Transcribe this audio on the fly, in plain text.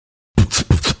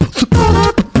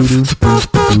everybody,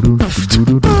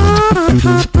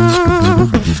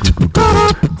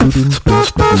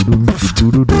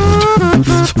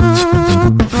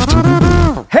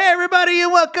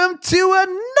 and welcome to another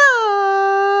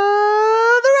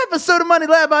episode of Money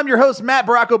Lab. I'm your host, Matt.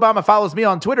 Barack Obama follows me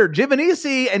on Twitter,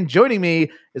 Giovanisi, and joining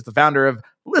me is the founder of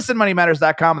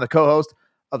ListenMoneyMatters.com and the co-host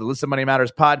of the Listen Money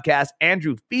Matters podcast,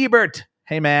 Andrew Fiebert.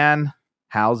 Hey, man,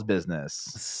 how's business?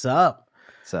 Sup?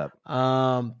 What's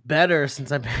up? Better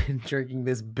since I've been drinking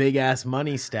this big ass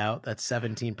money stout that's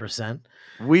 17%.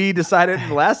 We decided in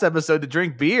the last episode to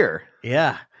drink beer.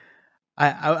 Yeah.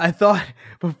 I thought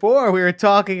before we were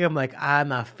talking, I'm like, I'm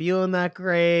not feeling that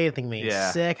great. I think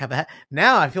I'm sick.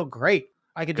 Now I feel great.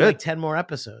 I could do like 10 more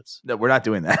episodes. No, we're not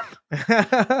doing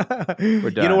that. We're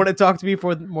done. You don't want to talk to me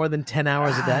for more than 10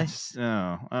 hours a day?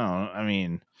 No. I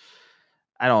mean,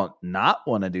 I don't not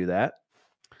want to do that.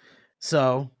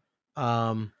 So,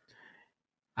 I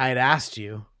had asked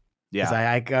you. Yeah.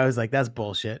 I was like, that's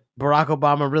bullshit. Barack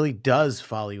Obama really does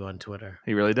follow you on Twitter.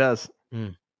 He really does.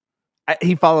 Mm.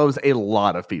 He follows a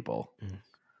lot of people.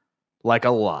 Like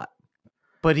a lot.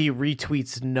 But he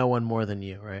retweets no one more than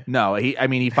you, right? No,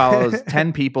 he follows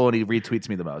 10 people and he retweets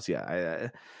me the most. Yeah.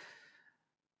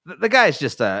 The guy's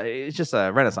just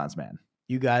a Renaissance man.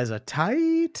 You guys are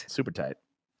tight. Super tight.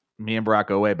 Me and Barack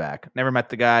go way back. Never met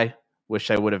the guy.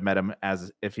 Wish I would have met him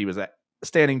as if he was a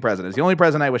standing president. It's the only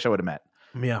president I wish I would have met.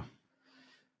 Yeah.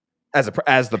 As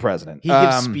the president. He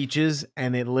gives speeches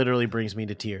and it literally brings me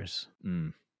to tears.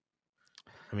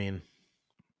 I mean,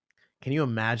 can you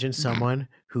imagine someone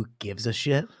who gives a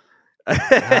shit?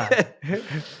 I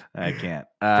can't.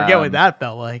 Forget what that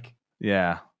felt like.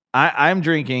 Yeah. I'm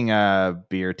drinking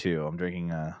beer too. I'm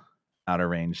drinking Outer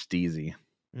Range Steezy.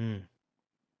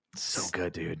 So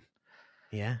good, dude.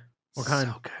 Yeah. What kind?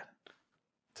 So good.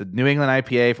 It's a New England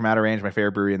IPA from Outer Range, my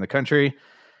favorite brewery in the country,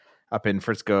 up in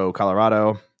Frisco,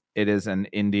 Colorado. It is an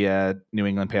India New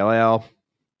England Pale Ale.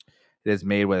 It is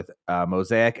made with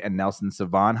Mosaic and Nelson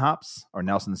Sauvin hops, or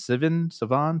Nelson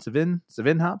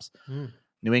Sauvin hops,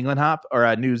 New England hop,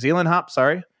 or New Zealand hop.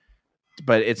 Sorry,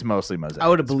 but it's mostly Mosaic. I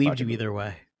would have believed you either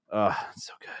way. Oh, it's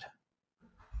so good.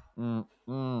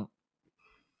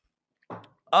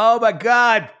 Oh my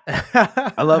god,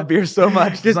 I love beer so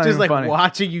much. just like funny.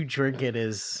 Watching you drink it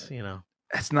is,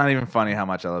 it's not even funny how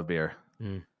much I love beer.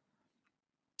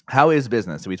 How is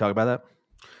business? Did we talk about that?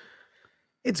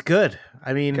 It's good.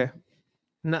 I mean,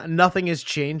 nothing has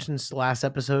changed since the last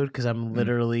episode because I'm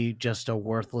literally just a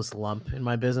worthless lump in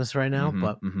my business right now.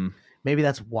 But maybe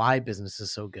that's why business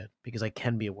is so good, because I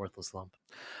can be a worthless lump.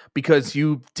 Because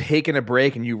you've taken a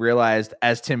break and you realized,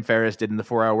 as Tim Ferriss did in the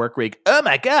 4 Hour Work Week, oh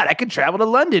my God, I could travel to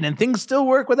London and things still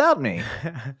work without me.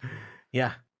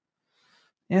 Yeah.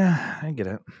 Yeah, I get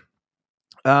it.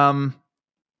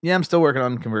 Yeah, I'm still working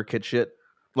on ConvertKit shit.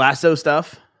 Lasso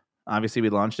stuff. Obviously, we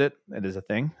launched it. It is a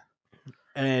thing.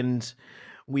 And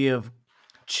we have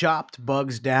chopped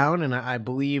bugs down, and I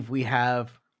believe we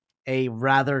have a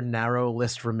rather narrow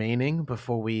list remaining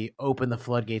before we open the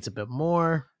floodgates a bit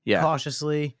more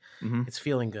cautiously. It's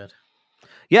feeling good.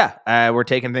 Yeah, we're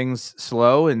taking things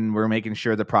slow, and we're making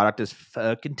sure the product is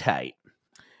fucking tight.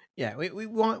 Yeah, we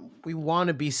want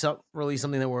to be really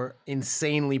something that we're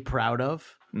insanely proud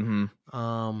of.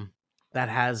 That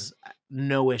has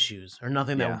no issues or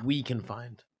nothing that we can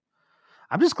find.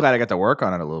 I'm just glad I got to work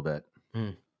on it a little bit.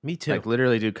 Me too. Like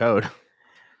literally do code.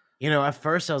 At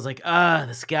first I was like,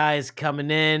 this guy's coming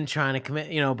in trying to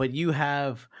commit, but you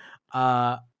have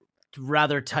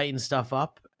rather tightened stuff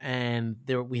up, and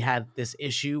we had this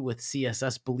issue with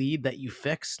CSS bleed that you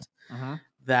fixed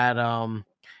that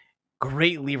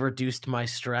greatly reduced my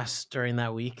stress during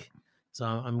that week. So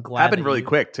I'm glad. Happened really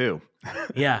quick too.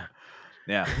 Yeah.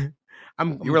 Yeah.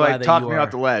 You were like talking me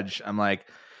off the ledge. I'm like,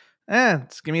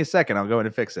 just give me a second. I'll go in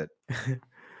and fix it.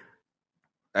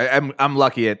 I'm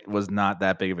lucky it was not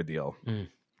that big of a deal.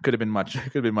 Could have been much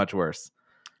worse.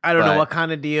 I don't know what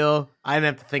kind of deal. I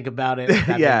didn't have to think about it.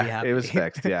 Yeah, it was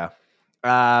fixed. Yeah.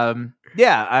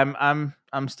 Yeah.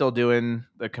 I'm still doing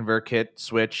the ConvertKit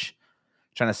switch,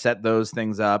 trying to set those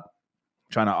things up,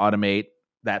 trying to automate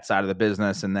that side of the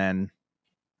business, and then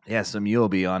so you'll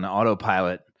be on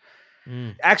autopilot.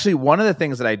 Actually, one of the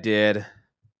things that I did,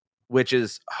 which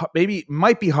is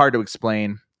might be hard to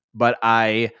explain, but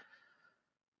it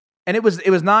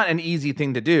was not an easy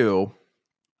thing to do.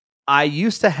 I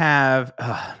used to have,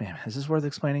 is this worth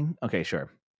explaining? Okay,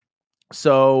 sure.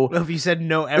 So if you said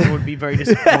no, everyone would be very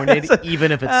disappointed,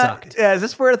 even if it sucked. Is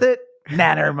this worth it?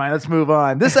 Nah, never mind. Let's move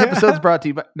on. This episode's brought to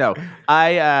you by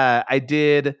I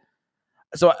did.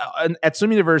 So at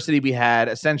Swim University, we had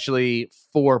essentially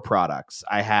 4 products.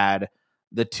 I had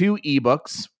the 2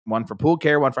 ebooks, one for pool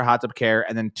care, one for hot tub care,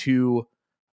 and then 2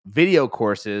 video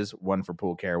courses, one for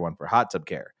pool care, one for hot tub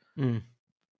care.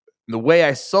 The way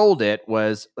I sold it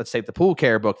was, let's take the pool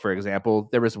care book, for example.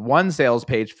 There was one sales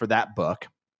page for that book,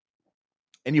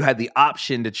 and you had the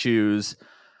option to choose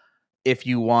if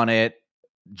you wanted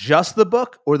just the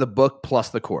book or the book plus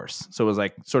the course. So it was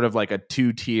like sort of like a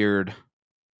 2-tiered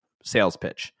sales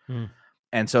pitch.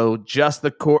 And so just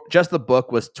the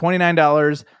book was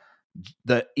 $29.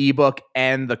 The ebook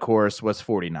and the course was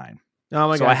 $49. Oh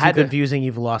my so God, I had too confusing.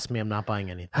 You've lost me. I'm not buying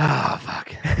anything. Oh,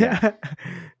 fuck. Yeah.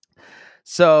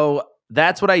 So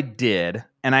that's what I did.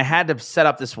 And I had to set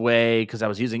up this way because I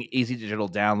was using Easy Digital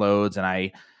Downloads,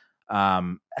 and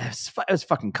it was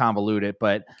fucking convoluted,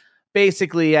 but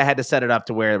basically I had to set it up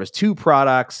to where there was 2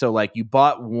 products. So like you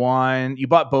bought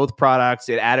both products,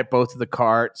 it added both to the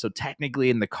cart. So technically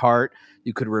in the cart,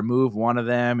 you could remove one of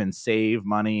them and save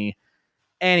money.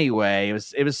 Anyway,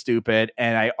 it was stupid.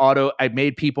 And I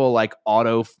made people like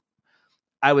I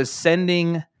was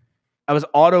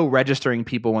auto registering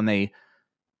people when they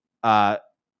bought.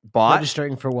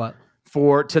 Registering for what?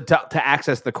 To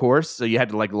access the course. So you had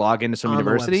to like log into some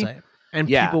university. And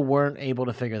people weren't able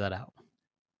to figure that out.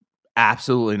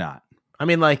 Absolutely not. I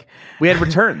mean, like, we had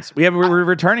returns. We were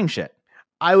returning shit.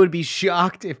 I would be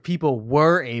shocked if people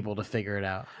were able to figure it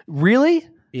out. Really?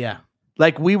 Yeah.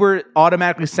 Like we were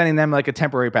automatically sending them like a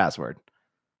temporary password.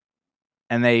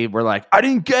 And they were like, I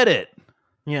didn't get it.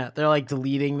 Yeah. They're like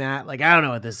deleting that. Like, I don't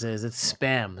know what this is. It's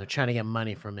spam. They're trying to get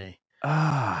money from me.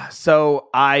 So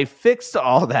I fixed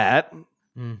all that,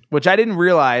 which I didn't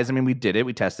realize. I mean, we did it.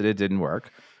 We tested it. It didn't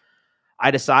work. I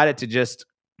decided to just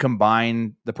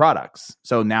combine the products.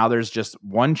 So now there's just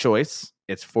one choice.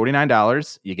 It's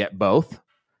 $49. You get both.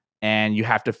 And you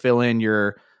have to fill in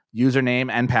your username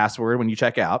and password when you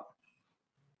check out.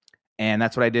 And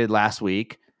that's what I did last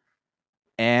week.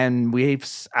 And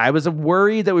I was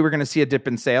worried that we were going to see a dip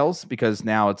in sales because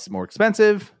now it's more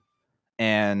expensive.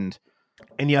 And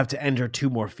you have to enter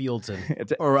 2 more fields in,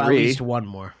 or 3, at least 1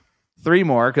 more. 3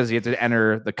 more because you have to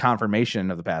enter the confirmation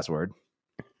of the password.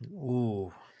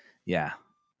 Ooh. Yeah.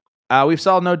 We've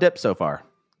saw no dip so far.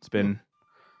 It's been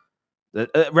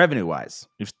revenue-wise.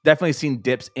 We've definitely seen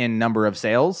dips in number of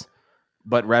sales,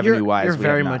 but revenue-wise, you're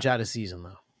very much out of season,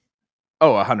 though.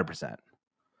 Oh, 100%.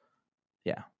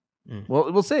 Yeah.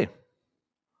 Well, we'll see.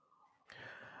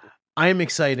 I am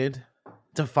excited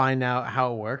to find out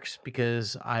how it works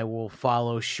because I will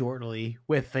follow shortly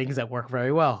with things that work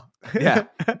very well. Yeah.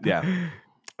 Yeah.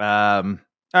 All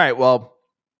right. Well,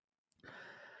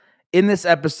 in this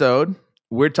episode,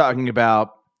 we're talking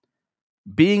about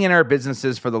being in our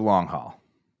businesses for the long haul.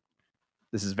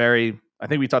 This is I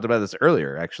think we talked about this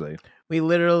earlier, actually. We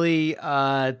literally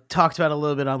talked about it a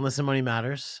little bit on Listen Money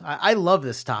Matters. I love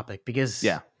this topic because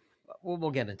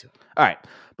we'll get into it. All right.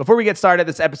 Before we get started,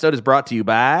 this episode is brought to you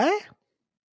by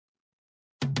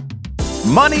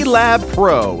Money Lab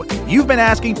Pro. You've been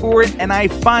asking for it, and I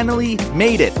finally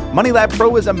made it. Money Lab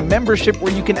Pro is a membership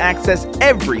where you can access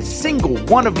every single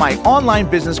one of my online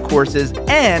business courses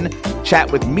and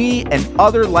chat with me and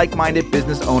other like-minded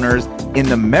business owners in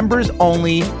the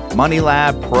members-only Money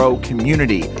Lab Pro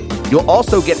community. You'll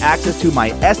also get access to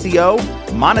my SEO,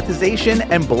 monetization,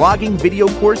 and blogging video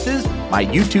courses, my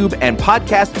YouTube and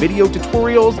podcast video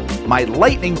tutorials, my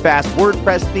lightning-fast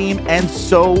WordPress theme, and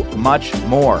so much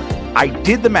more. I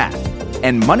did the math,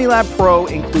 and Money Lab Pro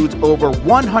includes over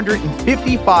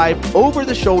 155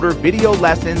 over-the-shoulder video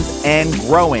lessons and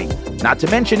growing. Not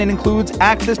to mention, it includes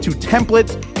access to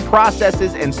templates,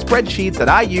 processes, and spreadsheets that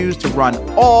I use to run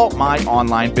all my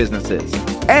online businesses.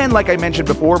 And like I mentioned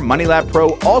before, Money Lab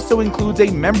Pro also includes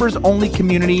a members-only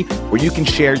community where you can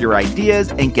share your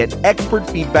ideas and get expert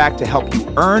feedback to help you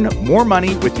earn more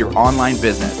money with your online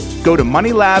business. Go to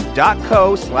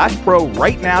moneylab.co/pro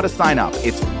right now to sign up.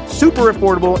 It's super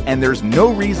affordable, and there's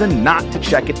no reason not to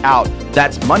check it out.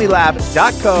 That's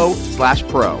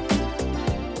moneylab.co/pro.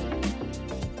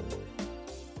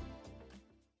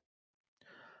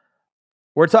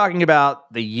 We're talking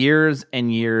about the years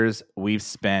and years we've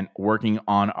spent working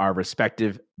on our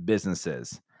respective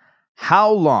businesses.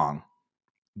 How long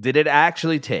did it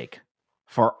actually take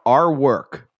for our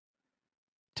work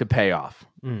to pay off?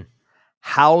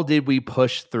 How did we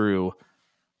push through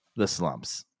the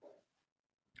slumps?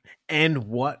 And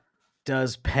what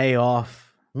does pay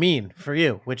off mean for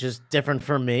you, which is different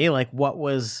for me? Like, what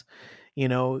was,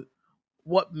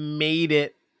 what made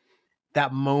it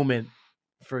that moment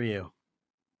for you?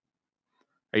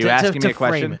 Are you asking me a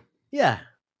question? Yeah.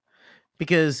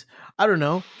 because I don't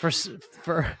know, for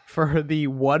the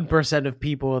 1% of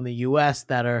people in the US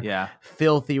that are Yeah.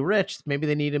 filthy rich, maybe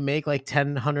they need to make like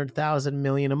 10, 100,000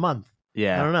 million a month.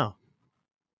 Yeah. I don't know.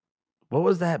 What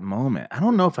was that moment? I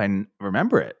don't know if I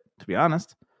remember it, to be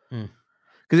honest. Hmm.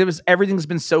 Because everything's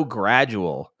been so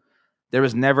gradual. There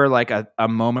was never like a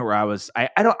moment where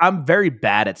I'm very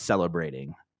bad at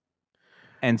celebrating.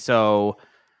 And so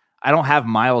I don't have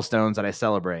milestones that I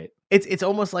celebrate. It's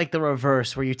almost like the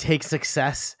reverse, where you take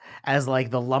success as like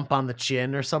the lump on the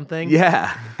chin or something.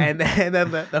 Yeah. And then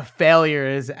the failure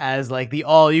is as like the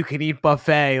all you can eat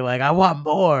buffet. Like, I want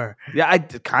more. Yeah,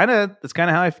 that's kind of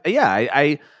how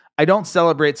I don't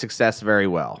celebrate success very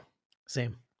well.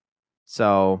 Same.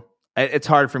 So it's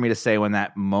hard for me to say when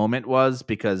that moment was,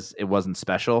 because it wasn't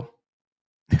special.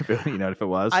 If it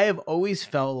was. I have always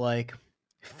felt like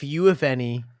few, if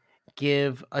any,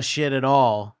 give a shit at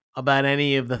all about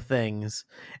any of the things,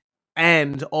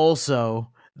 and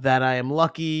also that I am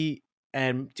lucky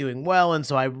and doing well, and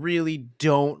so I really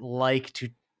don't like to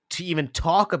even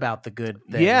talk about the good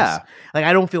things. Yeah. Like,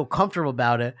 I don't feel comfortable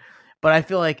about it, but I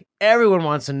feel like everyone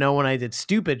wants to know when I did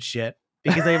stupid shit,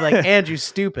 because they're like, Andrew's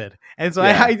stupid. And so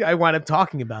Yeah. I wind up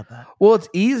talking about that. Well, it's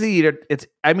easy to,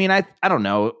 I don't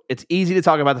know. It's easy to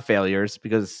talk about the failures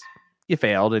because you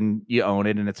failed and you own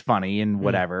it and it's funny and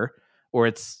whatever, or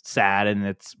it's sad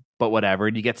and but whatever,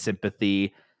 and you get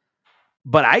sympathy.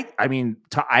 But I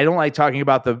don't like talking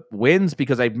about the wins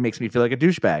because it makes me feel like a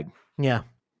douchebag. Yeah.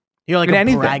 You're like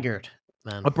a braggart,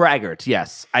 man. A braggart,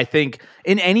 yes. I think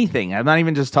in anything, I'm not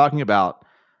even just talking about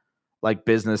like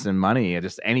business and money,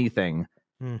 just anything.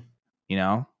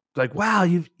 Like, wow,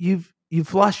 you've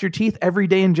flossed your teeth every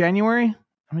day in January.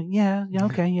 I mean, yeah,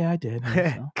 okay, yeah, I did.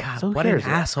 God, so what an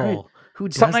asshole! Who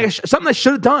does something I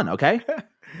should have done? Okay,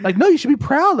 like, no, you should be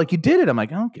proud. Like, you did it. I'm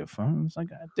like, I don't give a fuck. It's like,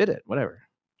 I did it. Whatever.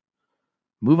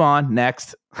 Move on.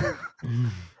 Next.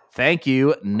 Thank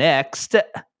you. Next.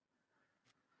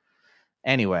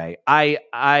 Anyway,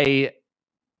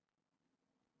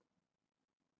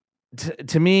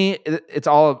 to me, it's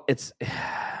all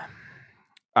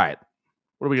right.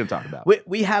 What are we going to talk about?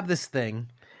 We have this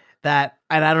thing that,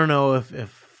 and I don't know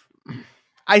if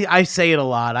I say it a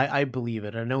lot. I believe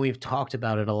it. I know we've talked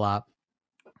about it a lot.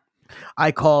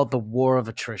 I call it the war of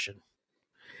attrition.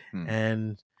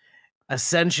 And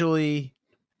essentially,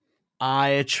 I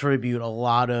attribute a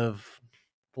lot of,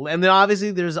 and then obviously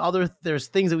there's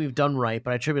things that we've done right,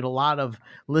 but I attribute a lot of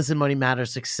Listen Money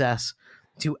Matters success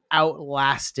to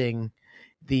outlasting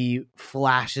the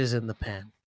flashes in the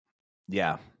pan.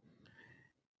 Yeah.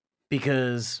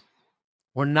 Because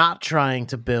we're not trying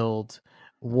to build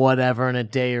whatever in a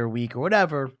day or week or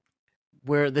whatever,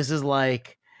 where this is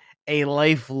like a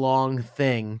lifelong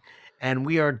thing, and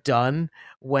we are done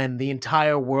when the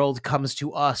entire world comes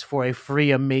to us for a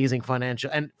free, amazing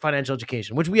financial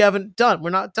education, which we haven't done.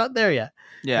 We're not done there yet.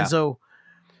 Yeah. And so,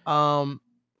 I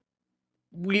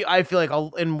feel like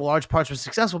in large parts we're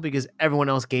successful because everyone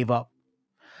else gave up.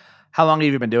 How long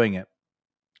have you been doing it?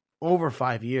 Over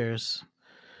 5 years.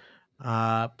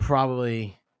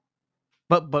 Probably,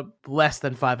 but less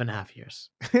than 5.5 years.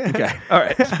 Okay. All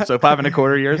right. So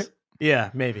 5.25 years. Yeah,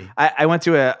 maybe. I went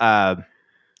to a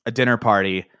dinner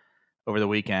party over the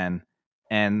weekend,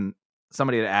 and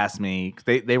somebody had asked me,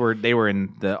 they were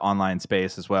in the online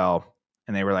space as well,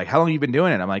 and they were like, how long have you been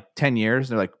doing it? I'm like, 10 years.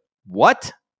 And they're like,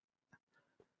 what?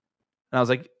 And I was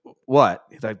like, what?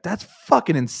 He's like, that's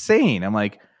fucking insane. I'm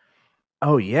like,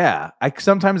 oh yeah.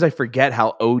 Sometimes I forget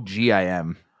how OG I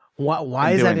am.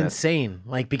 Why is that insane?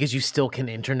 Like, because you still can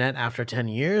internet after 10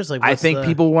 years? Like, I think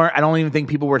people weren't. I don't even think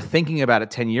people were thinking about it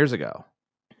 10 years ago.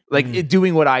 Like,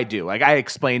 doing what I do. Like, I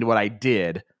explained what I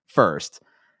did first,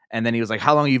 and then he was like,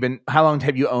 "How long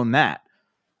have you owned that?"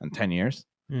 In 10 years.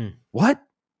 What?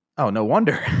 Oh, no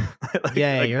wonder.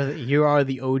 You are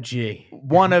the OG.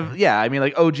 One of I mean,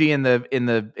 like, OG in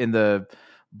the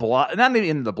blog, not even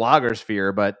in the blogger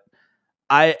sphere, but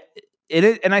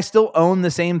and I still own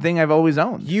the same thing I've always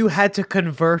owned. You had to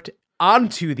convert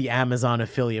onto the Amazon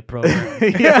affiliate program.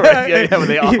 When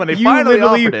they finally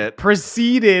offered it,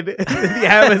 preceded the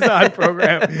Amazon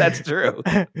program. That's true.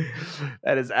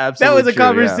 That is absolutely that was a true,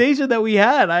 conversation that we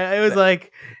had. I was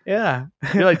like, yeah.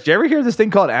 You're like, did you ever hear this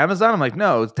thing called Amazon? I'm like,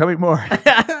 no. Tell me more.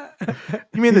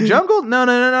 You mean the jungle?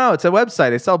 No. It's a website.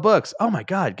 They sell books. Oh my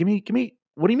God. Give me.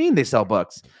 What do you mean they sell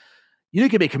books? You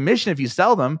can make a commission if you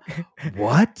sell them.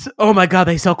 What? Oh my God,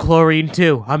 they sell chlorine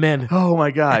too. I'm in. Oh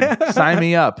my God. Sign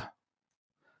me up.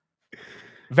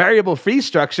 Variable fee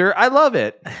structure. I love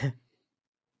it.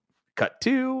 Cut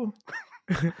 2.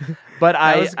 But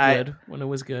that was good when it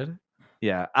was good.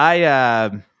 Yeah.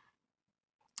 I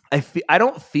I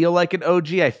don't feel like an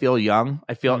OG. I feel young.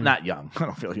 I feel not young. I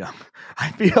don't feel young.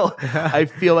 I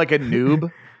feel like a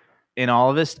noob in all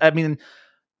of this. I mean,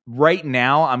 right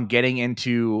now I'm getting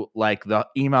into like the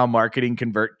email marketing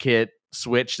ConvertKit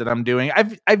switch that I'm doing.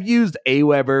 I've used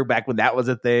Aweber back when that was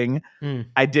a thing.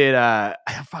 I did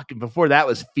fucking before that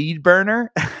was FeedBurner.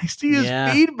 I used to use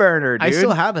FeedBurner, dude. I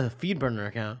still have a FeedBurner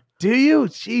account. Do you?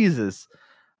 Jesus.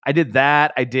 I did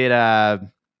that. I did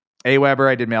Aweber.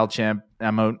 I did MailChimp.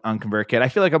 I'm on ConvertKit. I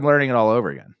feel like I'm learning it all over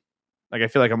again. Like I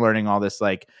feel like I'm learning all this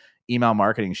like email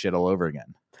marketing shit all over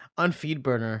again. On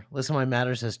FeedBurner, Listen Why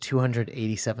Matters has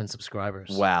 287 subscribers.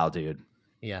 Wow, dude.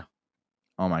 Yeah.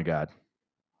 Oh my God.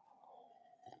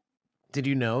 Did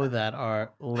you know that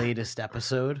our latest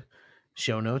episode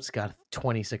show notes got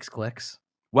 26 clicks?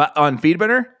 What, on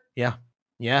FeedBurner? Yeah.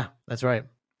 Yeah, that's right.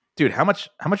 Dude, how much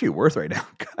are you worth right now?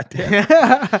 God damn.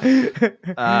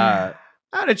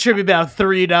 I'd attribute about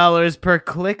 $3 per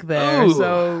click there. Ooh,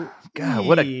 so God,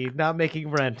 what not making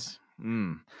rent.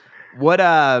 What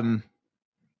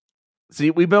see,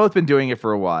 we've both been doing it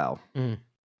for a while.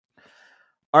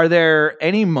 Are there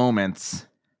any moments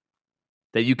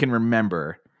that you can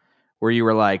remember where you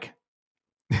were like,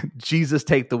 Jesus,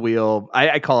 take the wheel?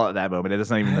 I call it that moment. It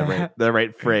isn't even the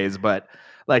right phrase, but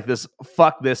like this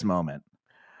fuck this moment.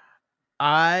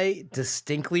 I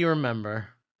distinctly remember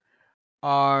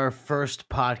our first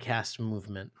podcast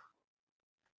movement,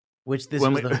 which this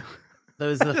was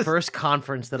the first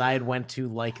conference that I had went to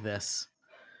like this.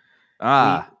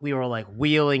 We were like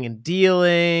wheeling and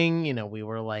dealing, you know, we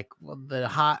were like the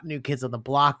hot new kids on the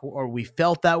block, or we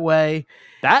felt that way.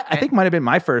 That I think might have been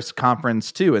my first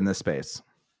conference too in this space.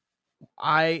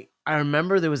 I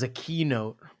remember there was a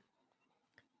keynote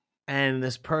and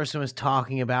this person was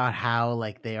talking about how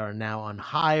like they are now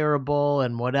unhireable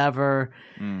and whatever.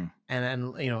 And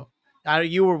then, you know,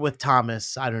 you were with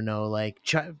Thomas. I don't know, like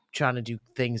trying to do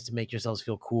things to make yourselves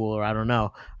feel cool, or I don't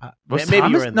know. Was maybe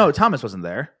Thomas? you were in No, there. Thomas wasn't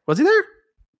there. Was he there?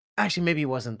 Actually, maybe he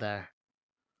wasn't there.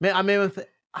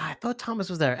 I thought Thomas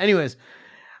was there. Anyways,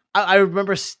 I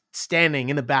remember standing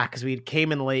in the back because we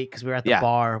came in late because we were at the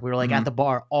bar. We were like at the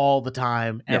bar all the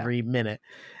time, every minute.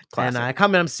 Classic. And I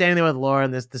come in, I'm standing there with Laura,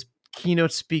 and this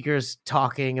keynote speaker's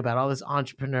talking about all this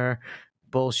entrepreneur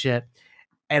bullshit,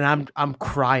 and I'm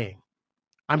crying.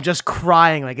 I'm just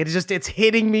crying. Like it's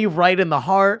hitting me right in the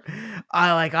heart.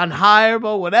 I like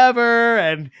unhireable, whatever,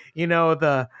 and you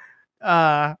know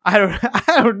I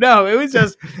don't know. It was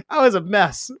just I was a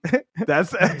mess.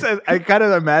 That's I kind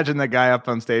of imagine the guy up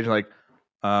on stage like,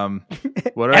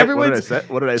 what did I say?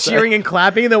 What did I say? Cheering and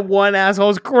clapping, and the one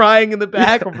asshole's crying in the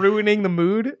back, ruining the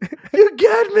mood. You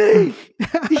get me.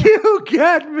 You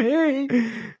get me.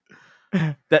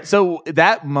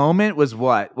 That moment was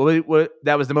what? What?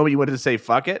 That was the moment you wanted to say,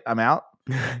 "Fuck it, I'm out."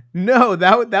 No,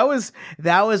 that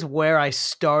was where I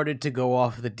started to go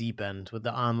off the deep end with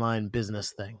the online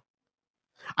business thing.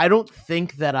 I don't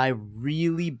think that I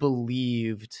really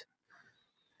believed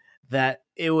that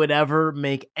it would ever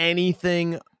make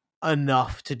anything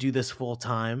enough to do this full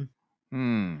time.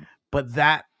 But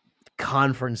that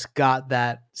conference got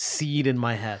that seed in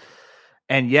my head.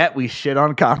 And yet we shit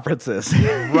on conferences,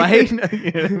 right? You know what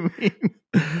I mean?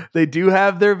 They do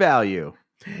have their value.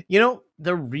 You know,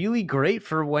 they're really great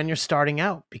for when you're starting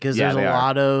out because there's a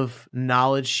lot of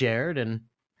knowledge shared. And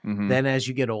then as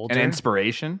you get older, and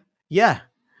inspiration. Yeah.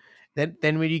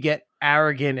 Then when you get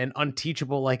arrogant and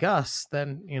unteachable like us,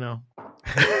 then, you know,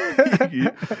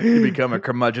 you become a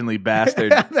curmudgeonly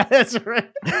bastard. That's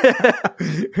right.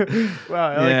 Wow,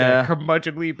 I like that.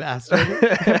 Curmudgeonly bastard.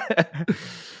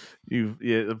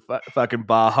 You fucking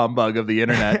bah humbug of the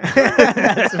internet.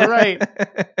 That's right.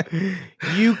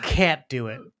 You can't do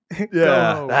it.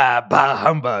 Yeah. Bah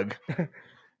humbug.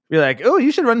 You're like, oh,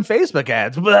 you should run Facebook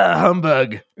ads. Bah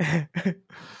humbug.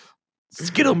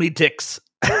 Skittle me ticks.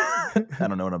 I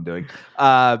don't know what I'm doing.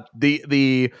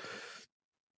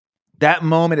 That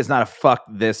moment is not a fuck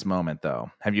this moment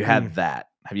though. Have you had that?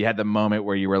 Have you had the moment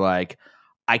where you were like,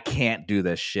 I can't do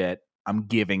this shit. I'm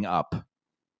giving up.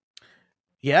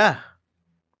 Yeah.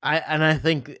 I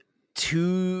think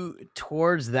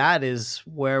towards that is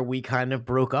where we kind of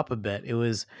broke up a bit.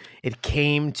 It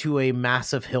came to a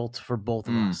massive hilt for both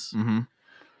of us.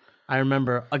 I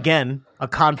remember, again, a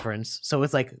conference. So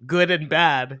it's like good and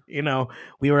bad. You know,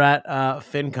 we were at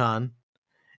FinCon,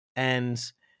 and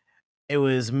it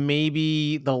was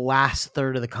maybe the last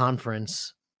third of the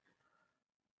conference.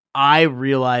 I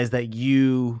realized that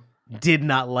you did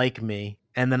not like me,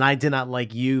 and then I did not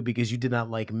like you because you did not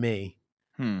like me.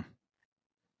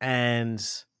 And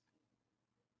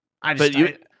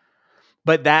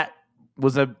but that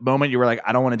was a moment you were like,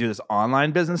 I don't want to do this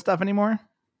online business stuff anymore.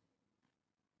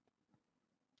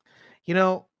 You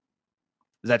know,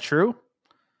 Is that true?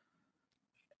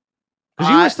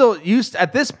 Because you were still used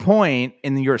at this point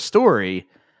in your story.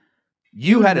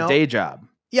 You had a day job.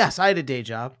 Yes, I had a day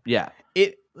job. Yeah.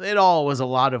 It all was a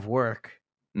lot of work.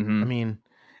 Mm-hmm. I mean,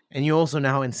 and you also know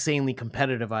how insanely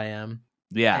competitive I am.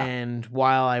 Yeah. And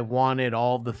while I wanted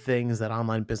all the things that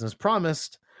online business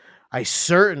promised, I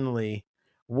certainly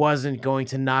wasn't going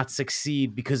to not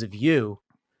succeed because of you.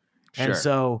 Sure. And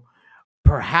so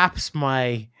perhaps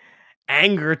my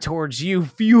anger towards you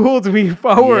fueled me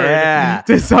forward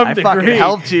to some degree. I fucking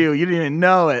helped you. You didn't even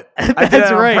know it. I did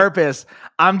it on purpose.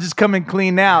 I'm just coming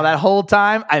clean now. That whole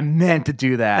time, I meant to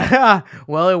do that.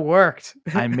 Well, it worked.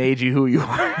 I made you who you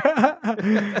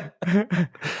are.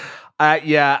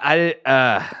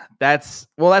 That's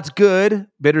good.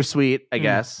 Bittersweet, I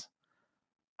guess.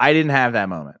 I didn't have that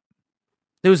moment.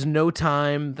 There was no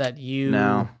time that you...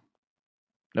 No.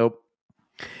 Nope.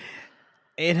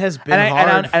 It has been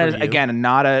hard for you. Again,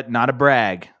 not a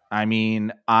brag. I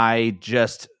mean,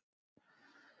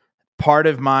 part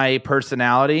of my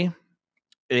personality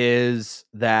is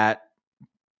that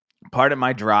part of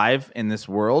my drive in this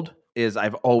world is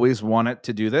I've always wanted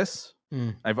to do this.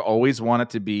 I've always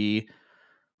wanted to be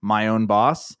my own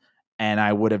boss, and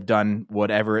I would have done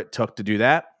whatever it took to do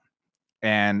that.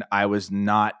 And I was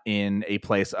not in a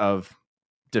place of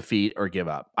defeat or give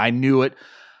up. I knew it.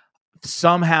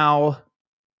 Somehow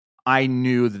I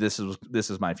knew that this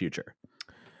is my future.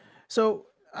 So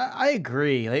I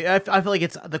agree. Like, I feel like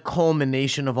it's the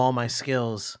culmination of all my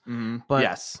skills. Mm-hmm. But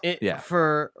yes,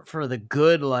 for the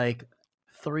good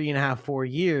 3.5, 4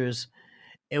 years,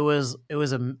 it was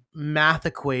a math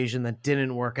equation that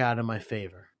didn't work out in my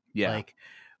favor. Yeah, like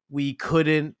we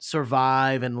couldn't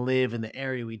survive and live in the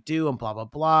area we do, and blah blah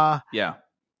blah. Yeah,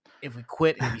 if we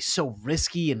quit, it'd be so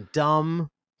risky and dumb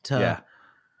to. Yeah.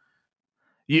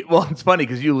 Well, it's funny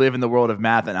because you live in the world of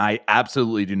math and I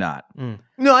absolutely do not.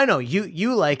 No, I know.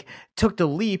 You took the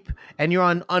leap and you're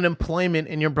on unemployment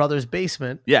in your brother's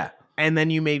basement. Yeah. And then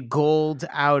you made gold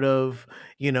out of,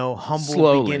 humble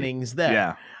Slowly. beginnings there.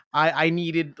 Yeah. I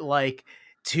needed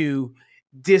to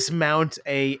dismount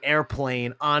a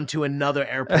airplane onto another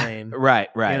airplane. Right.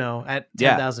 At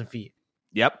 10,000 feet.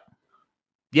 Yep.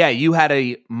 Yeah. You had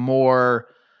a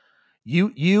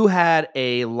you had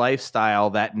a lifestyle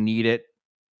that needed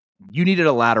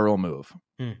a lateral move.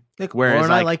 Whereas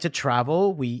I like to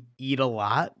travel. We eat a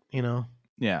lot,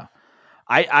 Yeah.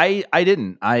 I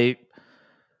didn't. I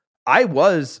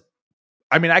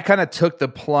kind of took the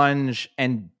plunge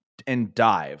and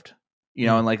dived,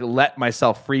 and let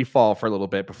myself free fall for a little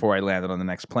bit before I landed on the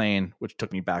next plane, which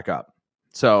took me back up.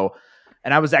 So,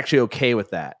 and I was actually okay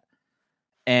with that.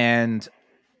 But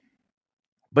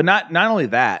not only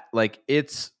that,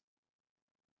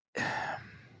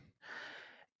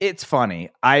 it's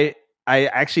funny. I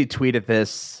actually tweeted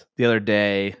this the other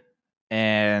day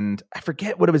and I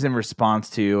forget what it was in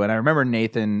response to. And I remember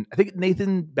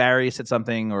Nathan Barry said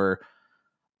something, or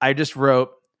I just wrote,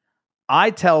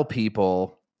 I tell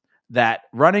people that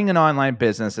running an online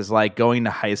business is like going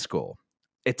to high school.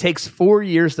 It takes 4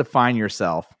 years to find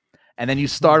yourself, and then you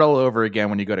start all over again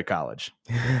when you go to college.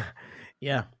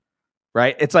 Yeah.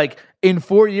 Right? It's like in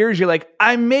 4 years, you're like,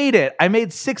 I made it. I made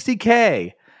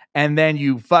 $60K. And then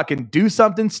you fucking do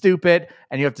something stupid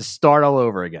and you have to start all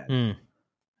over again.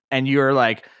 And you're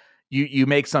like, you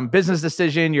make some business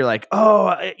decision. You're like,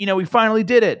 oh, we finally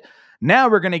did it. Now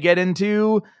we're going to get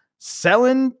into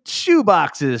selling shoe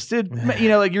boxes. You're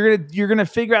going to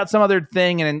figure out some other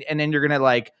thing. And then you're going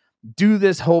to do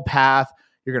this whole path.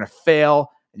 You're going to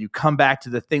fail. And you come back to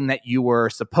the thing that you were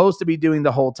supposed to be doing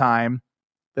the whole time,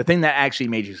 the thing that actually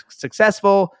made you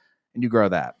successful, and you grow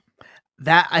that.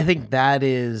 I think that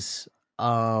is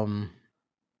so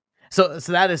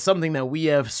that is something that we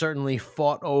have certainly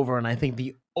fought over, and I think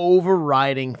the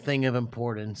overriding thing of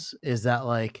importance is that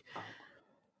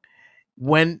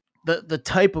when the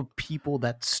type of people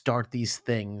that start these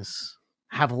things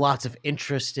have lots of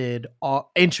interests,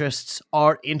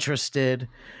 are interested,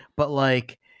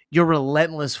 but your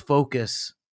relentless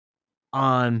focus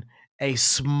on a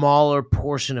smaller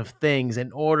portion of things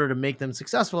in order to make them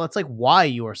successful. It's why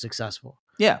you are successful.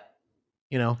 Yeah.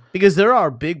 Because there are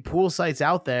big pool sites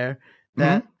out there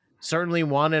that certainly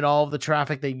wanted all of the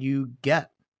traffic that you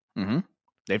get. Mm-hmm.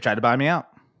 They've tried to buy me out.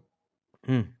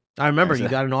 I remember you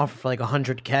got an offer for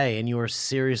 $100K and you were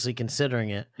seriously considering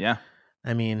it. Yeah.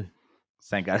 I mean,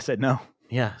 thank God I said no.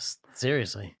 Yes,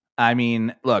 seriously. I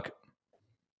mean, look,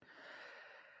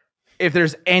 if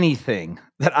there's anything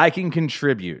that I can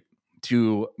contribute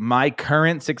to my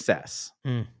current success,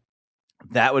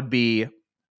 that would be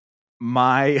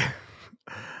my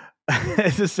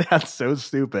it just sounds so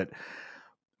stupid.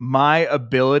 my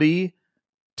ability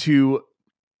to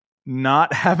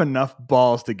not have enough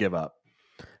balls to give up.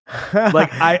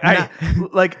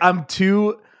 Like I'm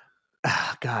too.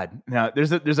 God, now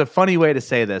there's a funny way to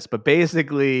say this, but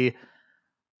basically,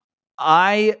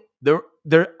 I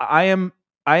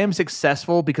am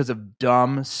successful because of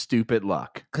dumb, stupid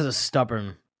luck. Because of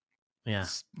stubborn. Yeah.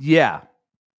 Yeah.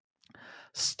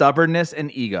 Stubbornness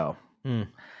and ego. Mm.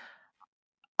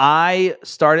 I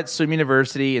started Swim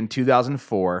University in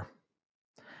 2004,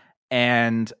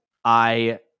 and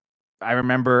I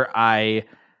remember I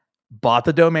bought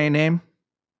the domain name.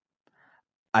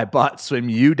 I bought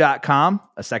swimu.com,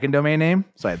 a second domain name.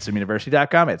 So I had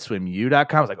swimuniversity.com, I had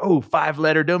swimu.com. I was like, oh,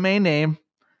 5-letter domain name.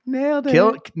 Nailed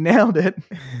it. Nailed it.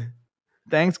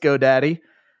 Thanks, GoDaddy.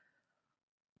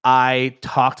 I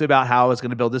talked about how I was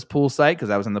going to build this pool site because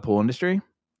I was in the pool industry.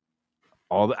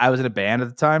 I was in a band at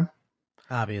the time.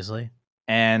 Obviously.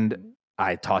 And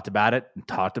I talked about it and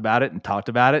talked about it and talked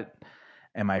about it.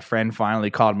 And my friend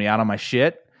finally called me out on my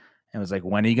shit and was like,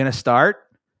 when are you going to start?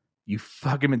 You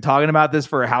fucking been talking about this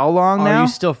for how long now? Are you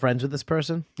still friends with this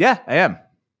person? Yeah, I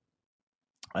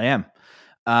am.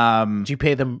 Did you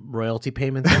pay them royalty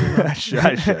payments? I should.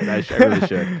 I really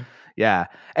should. Yeah.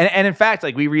 And in fact,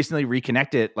 like we recently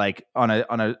reconnected like on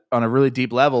a really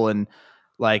deep level. And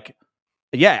like,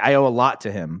 yeah, I owe a lot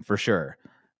to him for sure.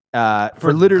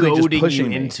 For literally just pushing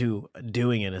me into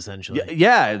doing it essentially.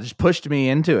 Yeah, it just pushed me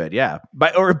into it. Yeah.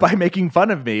 By making fun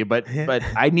of me. But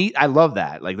I love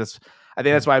that. Like I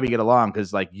think that's why we get along,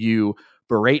 because like you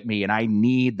berate me and I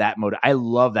need that I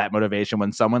love that motivation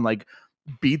when someone like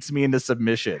beats me into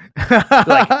submission.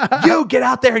 Like, you get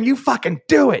out there and you fucking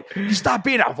do it. You stop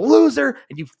being a loser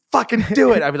and you fucking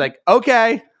do it. I'd be like,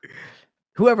 okay.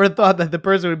 Whoever thought that the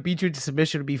person who would beat you into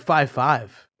submission would be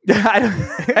 5'5"?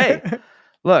 Hey,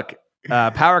 look,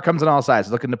 power comes on all sides.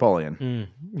 Look at Napoleon.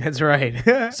 That's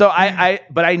right. So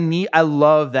I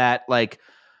love that like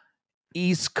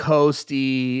East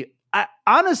Coasty.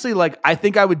 Honestly, like I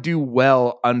think I would do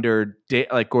well under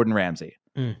like Gordon Ramsay.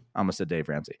 I almost said Dave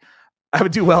Ramsey. I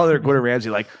would do well under Gordon Ramsay.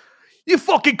 Like, you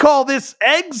fucking call this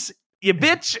eggs, you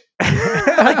bitch?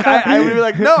 Like I would be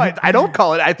like, no, I don't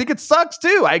call it. I think it sucks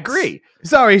too. I agree.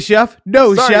 Sorry, chef.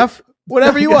 No, sorry. Chef.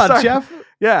 Whatever you want, sorry. Chef.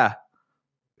 Yeah.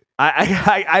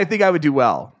 I think I would do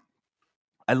well.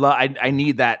 I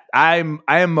need that. I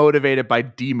am motivated by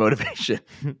demotivation,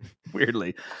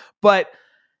 weirdly, but.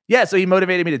 Yeah, so he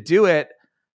motivated me to do it,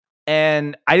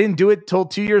 and I didn't do it till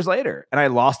 2 years later, and I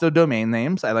lost the domain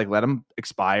names. I like let them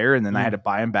expire, and then I had to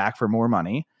buy them back for more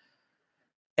money.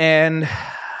 And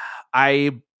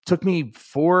took me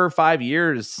 4 or 5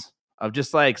 years of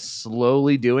just like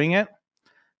slowly doing it,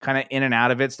 kind of in and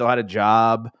out of it. Still had a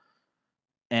job,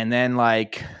 and then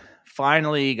like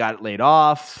finally got laid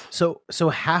off. So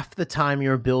half the time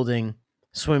you were building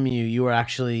SwimU, you were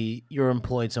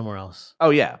employed somewhere else.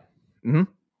 Oh yeah.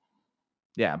 Mm-hmm.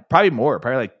 Yeah, probably more.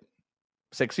 Probably like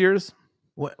 6 years.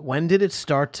 When did it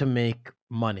start to make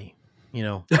money? You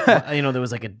know, there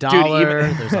was like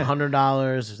 $1, there's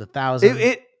 $100, there's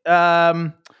 1,000.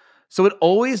 So it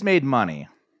always made money.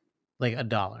 Like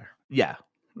 $1. Yeah,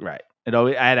 right. I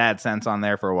had AdSense on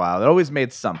there for a while. It always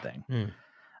made something.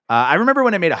 I remember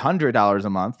when it made $100 a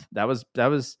month. That was. I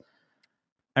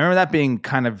remember that being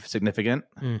kind of significant.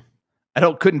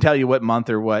 I couldn't tell you what month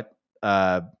or what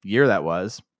year that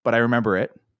was, but I remember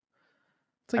it.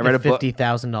 It's like a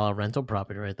 $50,000 rental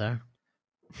property right there.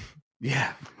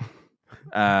 Yeah.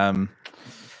 Yeah,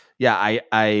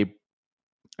 I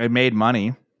made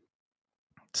money,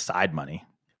 side money.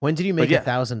 When did you make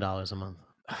 $1,000 a month?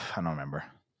 I don't remember,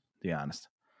 to be honest.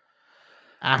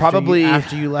 Probably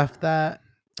after you left that.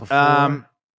 Before?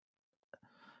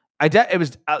 It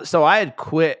was so I had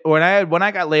quit when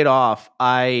I got laid off.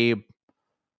 I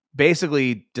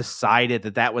basically decided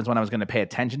that was when I was going to pay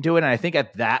attention to it, and I think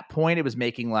at that point it was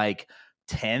making like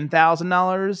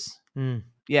 $10,000.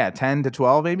 Yeah, 10 to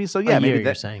 12 maybe. So yeah, maybe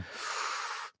you're saying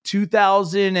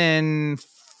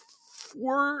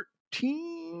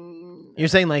 2014. You're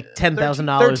saying like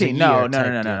 $10,000 a year.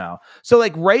 No. So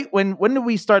like right when did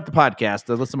we start the podcast,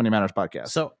 the Listen Money Matters podcast?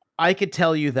 So I could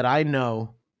tell you that I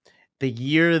know the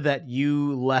year that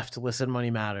you left Listen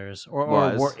Money Matters or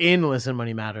were in Listen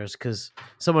Money Matters, because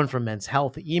someone from Men's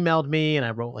Health emailed me and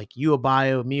I wrote like you a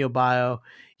bio, me a bio.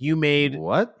 You made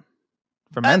what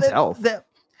for Men's Health?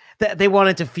 They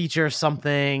wanted to feature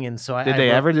something, and so did they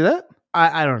ever do that?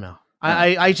 I don't know.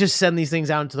 I just send these things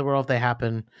out into the world. If they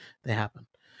happen, they happen.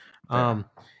 Yeah.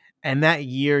 And that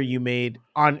year you made,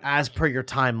 as per your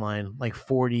timeline, like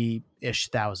 40,000-ish.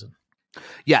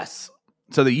 Yes.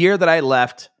 So the year that I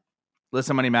left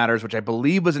Listen Money Matters, which I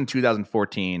believe was in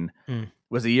 2014, Mm.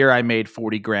 was the year I made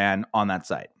 40 grand on that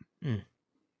site. Mm.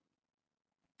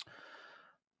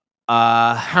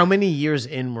 Uh, How many years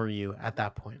in were you at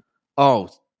that point?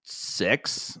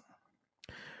 6.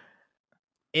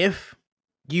 If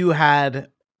you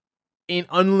had in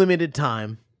unlimited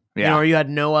time, Yeah. or you had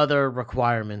no other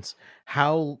requirements,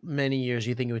 how many years do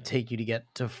you think it would take you to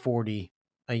get to 40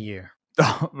 a year?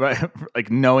 Right.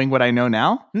 Like knowing what I know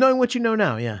now? Knowing what you know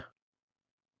now, yeah.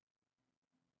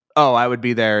 Oh, I would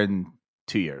be there in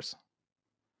 2 years.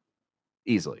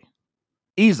 Easily.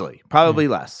 Probably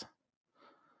less.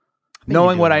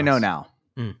 Knowing what I know now.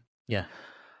 Yeah.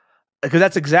 Because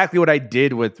that's exactly what I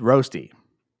did with Roasty.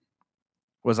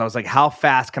 I was like, how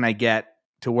fast can I get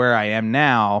to where I am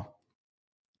now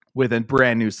with a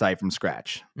brand new site from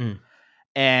scratch?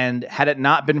 And had it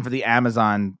not been for the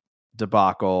Amazon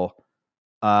debacle,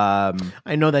 I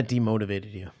know that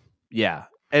demotivated you. Yeah.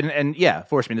 And yeah,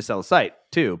 forced me to sell the site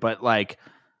too. But like,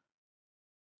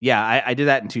 yeah, I did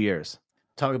that in 2 years.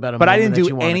 Talk about a but I moment didn't that do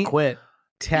you want any to quit.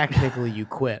 Technically, you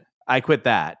quit. I quit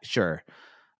that, sure.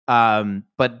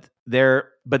 But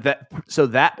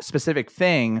that specific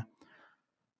thing,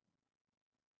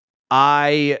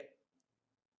 I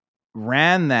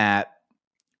ran that,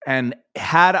 and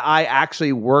had I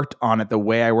actually worked on it the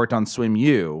way I worked on Swim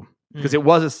U, because it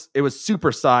was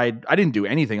super side. I didn't do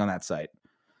anything on that site.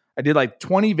 I did like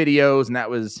 20 videos, and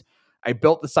I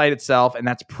built the site itself, and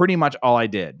that's pretty much all I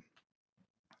did.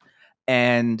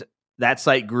 And that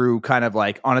site grew kind of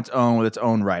like on its own with its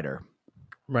own writer.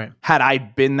 Right. Had I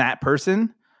been that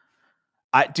person,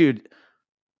 I would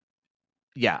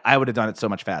have done it so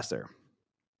much faster.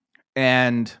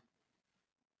 And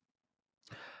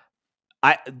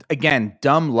again,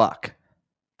 dumb luck.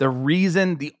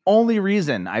 The only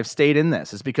reason I've stayed in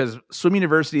this is because Swim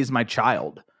University is my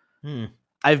child.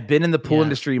 I've been in the pool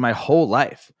industry my whole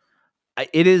life.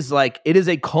 It is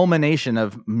a culmination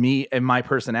of me and my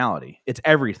personality. It's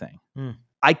everything.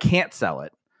 I can't sell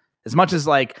it. As much as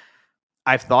like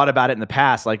I've thought about it in the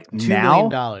past, like $2 now,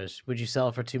 million. Would you sell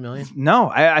it for $2 million? No,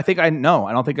 I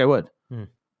don't think I would.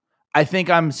 I think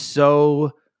I'm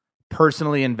so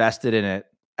personally invested in it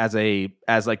it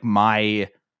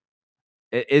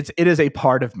is a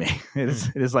part of me.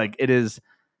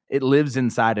 It lives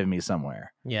inside of me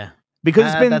somewhere. Yeah.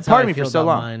 Because it's been part of me for so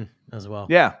long. Mine as well.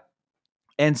 Yeah.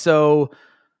 And so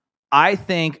I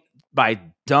think by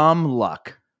dumb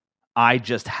luck, I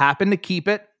just happened to keep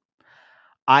it.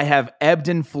 I have ebbed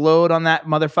and flowed on that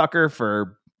motherfucker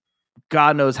for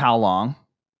God knows how long.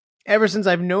 Ever since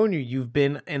I've known you, you've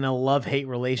been in a love-hate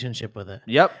relationship with it.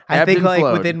 Yep. I think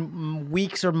like within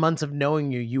weeks or months of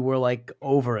knowing you, you were like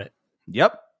over it.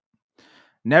 Yep.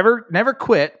 Never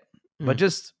quit, but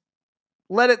just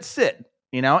let it sit,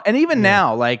 And even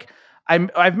now, like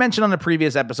I've mentioned on a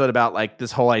previous episode about like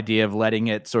this whole idea of letting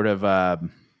it sort of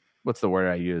what's the word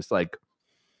I used? Like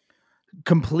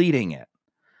completing it.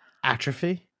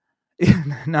 Atrophy?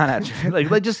 Not atrophy.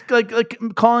 like just like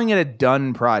calling it a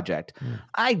done project.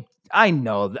 I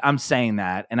know I'm saying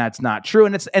that, and that's not true.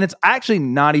 And it's actually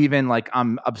not even like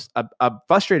I'm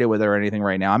frustrated with it or anything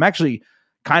right now. I'm actually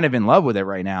kind of in love with it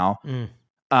right now.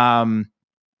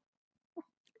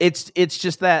 It's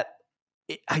just that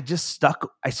I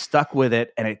stuck with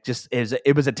it, and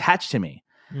it was attached to me.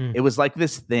 It was like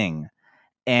this thing.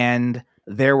 And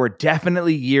there were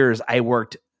definitely years I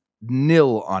worked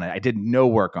nil on it. I did no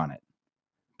work on it,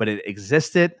 but it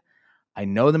existed. I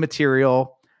know the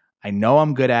material. I know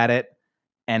I'm good at it.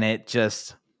 And it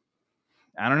just,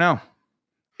 I don't know.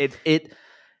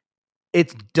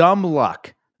 It's dumb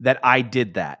luck that I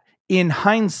did that. In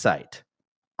hindsight,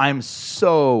 I'm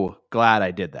so glad I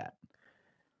did that.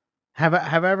 Have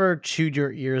I ever chewed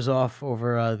your ears off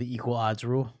over the equal odds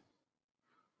rule?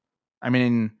 I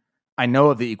mean, I know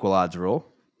of the equal odds rule.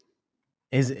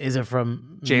 Is it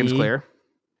from James Clear?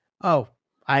 Oh,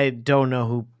 I don't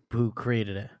know who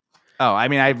created it. Oh, I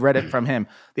mean, I've read it from him.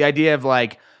 The idea of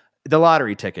like the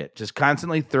lottery ticket, just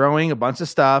constantly throwing a bunch of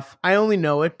stuff. I only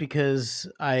know it because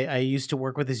I used to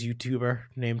work with this YouTuber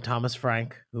named Thomas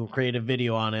Frank who created a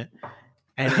video on it.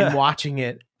 And in watching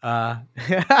it,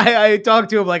 I talk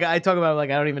to him like I talk about him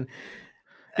like I don't even.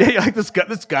 Yeah, like this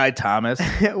guy Thomas.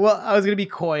 Well, I was gonna be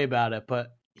coy about it,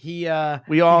 but we all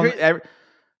know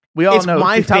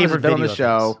my Thomas favorite video on the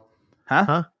show.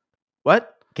 Huh?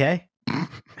 What? Okay.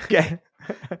 Okay.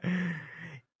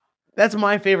 That's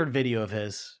my favorite video of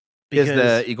his. Is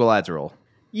the equal odds rule?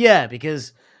 Yeah,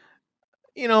 because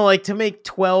like to make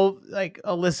 12, like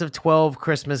a list of 12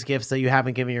 Christmas gifts that you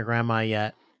haven't given your grandma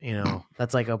yet.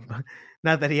 That's like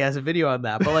not that he has a video on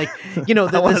that, but like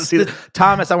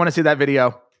Thomas, I want to see that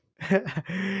video.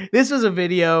 This was a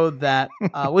video that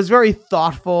was very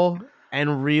thoughtful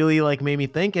and really like made me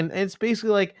think. And it's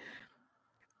basically like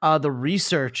the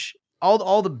research,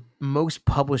 all the most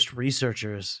published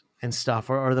researchers and stuff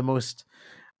are the most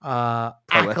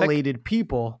accoladed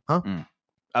people. Huh?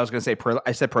 I was going to say,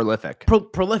 I said prolific.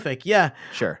 Prolific. Yeah.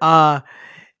 Sure.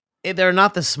 They're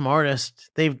not the smartest.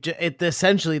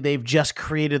 Essentially they've just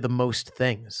created the most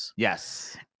things.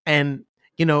 Yes. And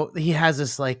you know, he has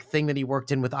this like thing that he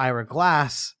worked in with Ira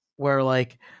Glass where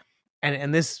like,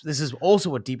 and this is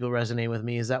also what deeply resonated with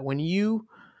me, is that when you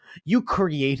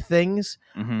create things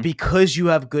because you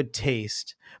have good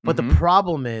taste, but the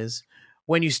problem is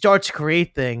when you start to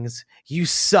create things, you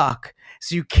suck.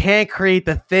 So you can't create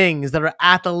the things that are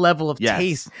at the level of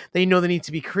taste that you know they need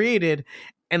to be created.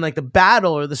 And like the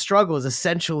battle or the struggle is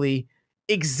essentially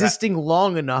existing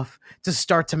long enough to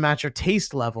start to match your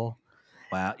taste level.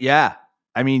 Wow. Yeah.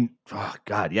 I mean, oh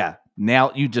God, yeah.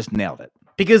 You just nailed it.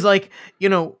 Because like, you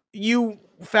know, you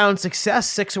found success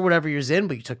 6 or whatever years in,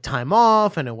 but you took time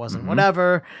off and it wasn't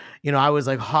whatever. You know, I was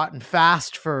like hot and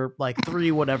fast for like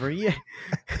 3 whatever years.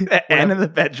 And in the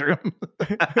bedroom.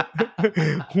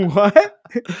 What?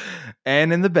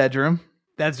 And in the bedroom.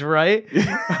 That's right.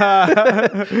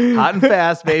 Hot and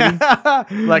fast, baby.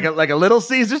 like a Little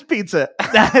Caesars pizza.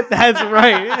 That's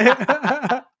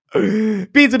right.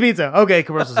 Pizza. Okay,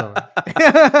 commercial's over.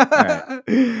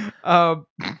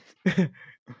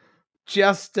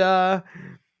 Just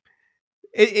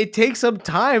it takes some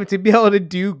time to be able to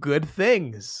do good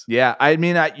things. Yeah, I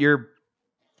mean,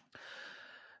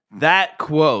 that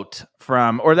quote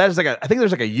from, or that is I think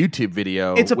there's like a YouTube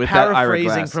video. It's a with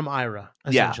paraphrasing from Ira,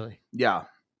 essentially. Yeah.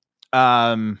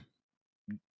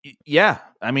 Yeah.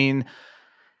 I mean,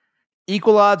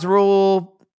 equal odds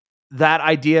rule. That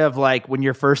idea of like when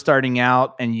you're first starting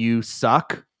out and you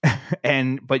suck,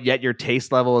 but yet your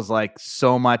taste level is like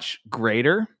so much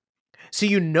greater. So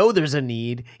you know there's a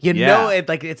need. You know it,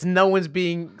 like it's no one's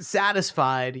being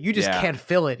satisfied. You just can't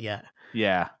fill it yet.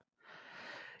 Yeah.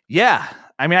 Yeah.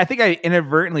 I mean, I think I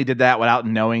inadvertently did that without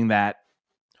knowing that.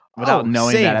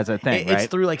 That as a thing, right? It's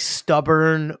through like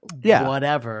stubborn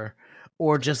whatever,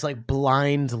 or just like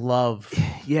blind love.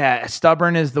 Yeah,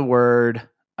 stubborn is the word.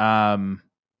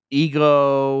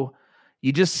 Ego,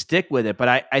 you just stick with it.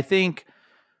 But I think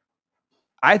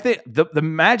the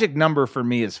magic number for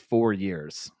me is 4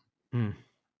 years.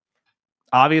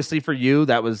 Obviously for you,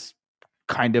 that was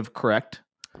kind of correct.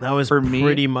 That was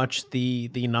pretty much the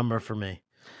number for me.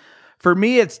 For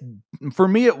me,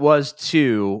 it was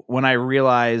 2 when I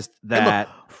realized that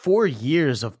 4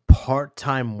 years of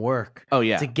part-time work. Oh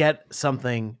yeah, to get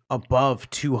something above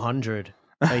 200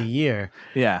 a year.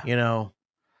 Yeah, you know.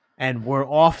 And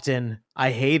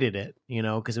I hated it, you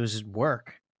know, because it was just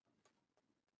work.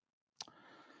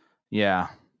 Yeah.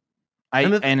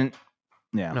 No, go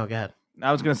ahead.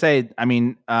 I was going to say, I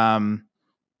mean, I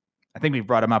think we've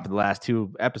brought him up in the last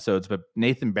 2 episodes, but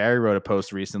Nathan Barry wrote a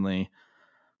post recently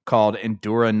called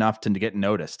Endure Enough to Get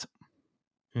Noticed.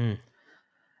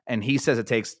 And he says it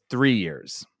takes 3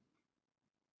 years.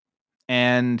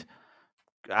 And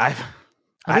I think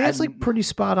that's like pretty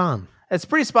spot on. It's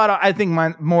pretty spot on. I think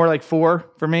mine more like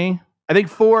 4 for me. I think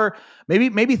 4,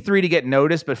 maybe 3 to get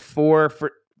noticed, but 4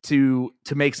 to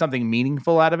make something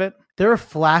meaningful out of it. There are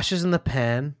flashes in the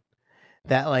pan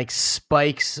that like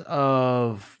spikes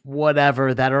of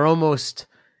whatever that are almost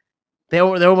they're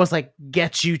almost like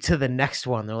get you to the next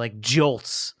one. They're like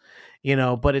jolts, you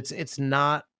know, but it's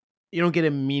not, you don't get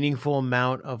a meaningful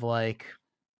amount of like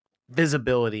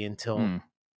visibility until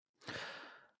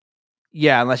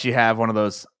yeah, unless you have one of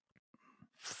those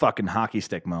fucking hockey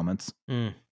stick moments.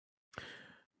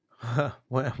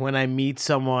 When I meet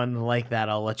someone like that,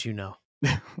 I'll let you know.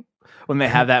 When they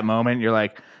have that moment, you're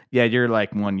like, yeah, you're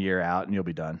like 1 year out and you'll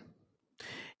be done.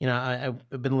 You know,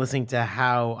 I've been listening to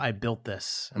How I Built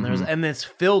This, and and it's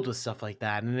filled with stuff like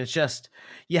that. And it's just,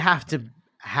 you have to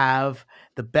have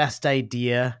the best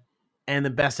idea and the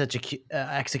best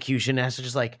execution. It has to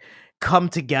just like come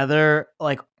together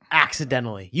like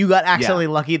accidentally. You got accidentally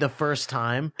lucky the first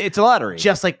time. It's a lottery.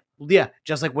 Just like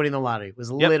winning the lottery.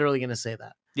 Was literally going to say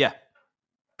that. Yeah.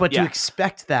 But to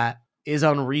expect that is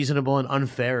unreasonable and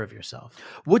unfair of yourself.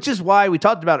 Which is why we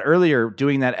talked about earlier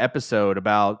doing that episode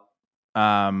about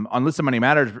on Listen Money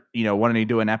Matters, you know, wanting to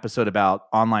do an episode about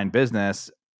online business.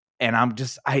 And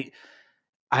I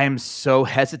am so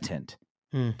hesitant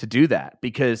to do that,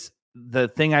 because the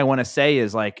thing I want to say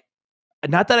is like,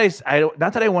 not that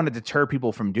I want to deter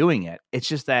people from doing it. It's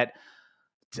just that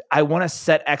I want to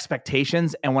set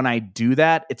expectations. And when I do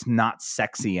that, it's not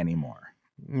sexy anymore.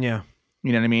 Yeah.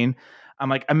 You know what I mean? I'm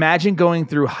like, imagine going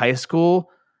through high school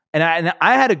And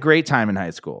I had a great time in high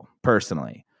school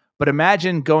personally, but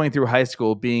imagine going through high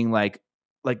school being like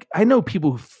I know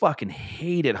people who fucking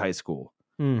hated high school.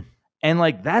 Mm. And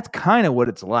like, that's kind of what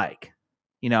it's like,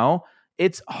 you know,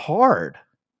 it's hard.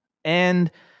 And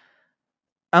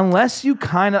unless you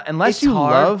It's you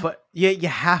hard, love, but yeah, you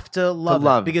have to love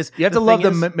it because you have to love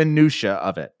the minutia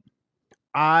of it.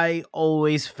 I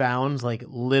always found like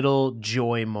little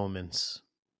joy moments.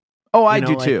 Oh, I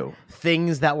do too.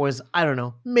 Things that was, I don't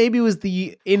know, maybe it was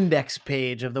the index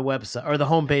page of the website or the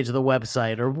homepage of the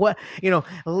website or what,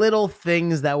 little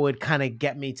things that would kind of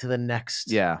get me to the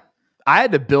next. Yeah. I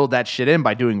had to build that shit in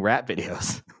by doing rap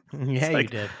videos. Yeah,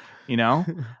 like, you did. You know,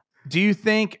 do you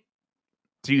think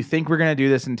we're going to do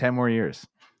this in 10 more years?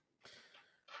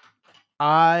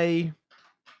 I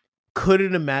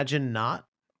couldn't imagine not.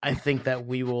 I think that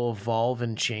we will evolve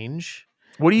and change.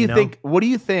 What do you think? What do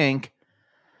you think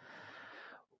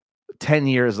 10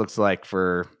 years looks like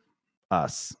for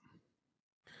us?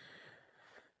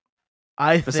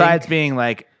 Besides being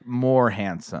like more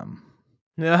handsome.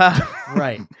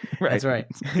 Right. That's right.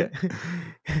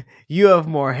 You have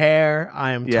more hair.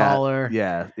 I am taller.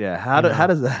 Yeah. How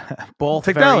does that? Both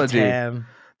technology. Very tan.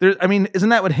 Isn't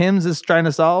that what Hims is trying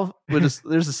to solve? There's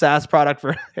a SaaS product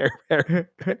for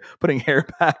hair putting hair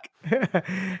back.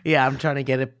 Yeah, I'm trying to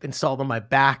get it installed on my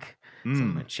back,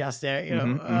 on my chest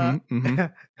area.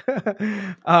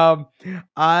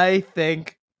 I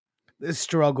think the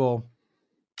struggle.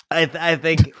 I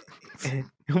think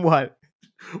what?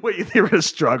 What, you think we're gonna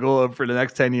struggle for the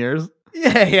next 10 years?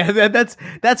 Yeah.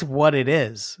 That's what it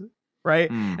is, right?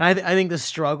 And I think the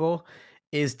struggle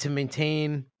is to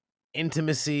maintain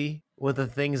intimacy with the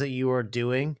things that you are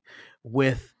doing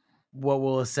with what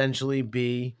will essentially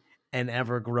be an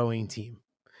ever-growing team.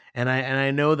 And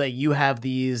I know that you have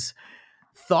these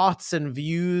thoughts and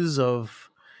views of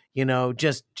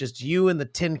just you and the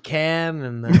tin can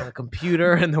and the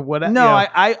computer and the whatever. No,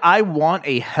 I want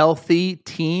a healthy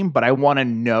team, but I want to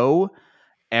know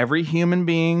every human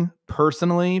being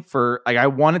personally. I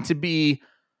want it to be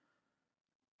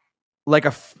like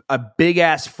a big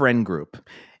ass friend group.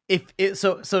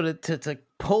 To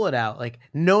pull it out, like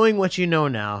knowing what you know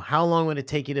now, how long would it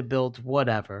take you to build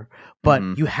whatever? But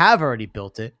you have already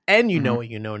built it, and you know what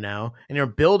you know now, and you're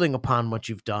building upon what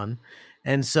you've done.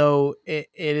 And so it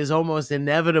is almost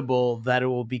inevitable that it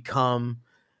will become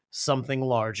something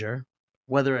larger,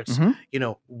 whether it's,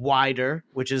 wider,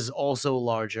 which is also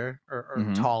larger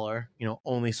or taller,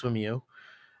 only swim you.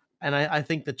 And I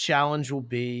think the challenge will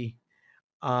be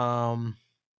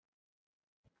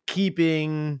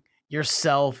keeping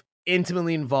yourself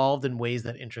intimately involved in ways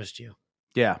that interest you.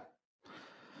 Yeah.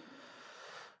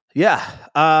 Yeah.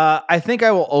 I think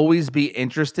I will always be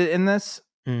interested in this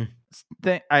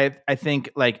thing. I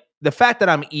think like the fact that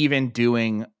I'm even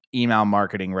doing email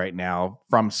marketing right now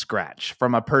from scratch,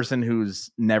 from a person who's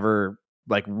never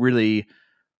like really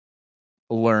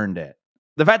learned it.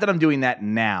 The fact that I'm doing that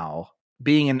now,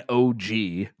 being an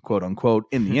OG, quote unquote,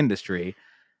 in the industry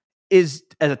is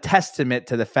as a testament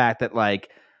to the fact that like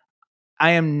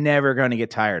I am never going to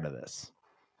get tired of this,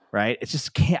 right? It's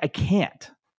just I can't.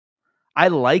 I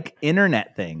like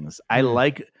internet things. I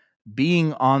like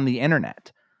being on the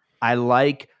internet. I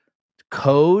like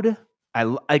code.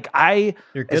 You're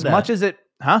good as much as it,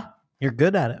 huh? You're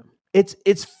good at it.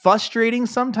 It's frustrating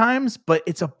sometimes, but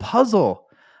it's a puzzle.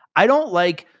 I don't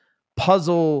like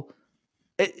puzzle.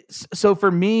 So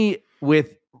for me,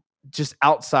 with just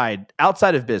outside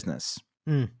of business,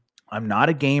 I'm not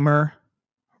a gamer,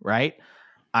 right?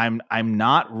 I'm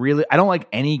not really. I don't like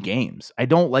any games. I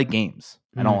don't like games.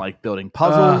 I don't like building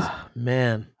puzzles.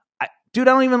 Man, I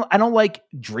don't like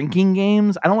drinking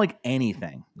games. I don't like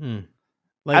anything.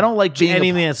 Like, I don't like being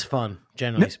anything that's fun,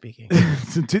 generally speaking.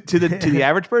 to the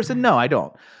average person, no, I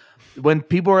don't. When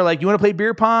people are like, "You want to play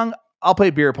beer pong?" I'll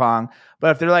play beer pong.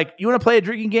 But if they're like, "You want to play a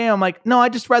drinking game?" I'm like, "No, I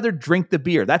just rather drink the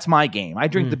beer. That's my game. I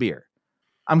drink the beer.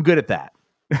 I'm good at that."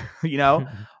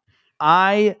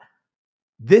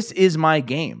 This is my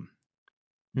game.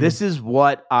 This is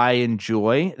what I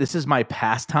enjoy. This is my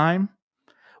pastime,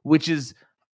 which is,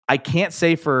 I can't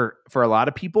say for a lot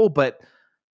of people, but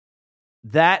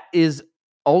that is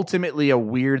ultimately a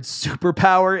weird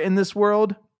superpower in this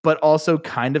world, but also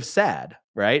kind of sad,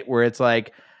 right? Where it's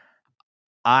like,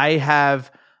 I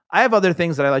have other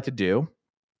things that I like to do.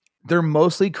 They're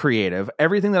mostly creative.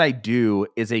 Everything that I do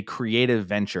is a creative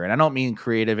venture. And I don't mean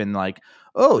creative in like,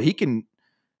 oh, he can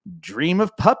dream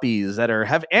of puppies that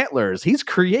have antlers. He's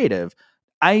creative.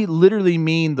 I literally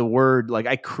mean the word, like,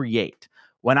 I create.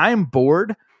 When I'm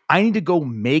bored, I need to go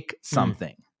make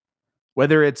something.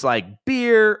 Whether it's like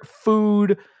beer,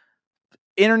 food,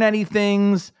 internet-y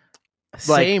things,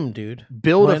 Same, dude.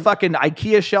 Build a fucking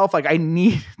IKEA shelf. Like I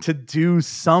need to do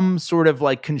some sort of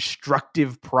like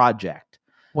constructive project.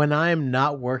 When I'm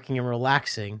not working and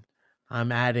relaxing,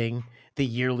 I'm adding the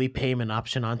yearly payment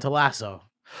option onto Lasso.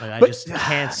 Like I just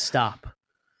can't stop.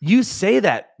 You say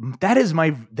that is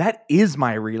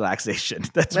my relaxation.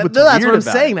 That's what I'm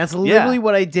saying. That's literally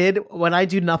what I did when I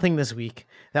do nothing this week.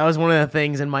 That was one of the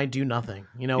things in my do nothing.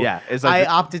 You know, it's like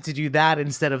I opted to do that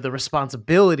instead of the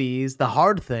responsibilities, the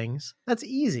hard things. That's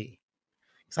easy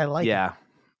because I like it.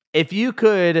 If you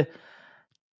could,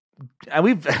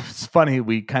 it's funny.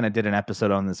 We kind of did an episode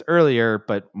on this earlier,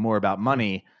 but more about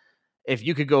money. If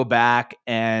you could go back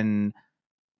and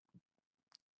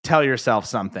tell yourself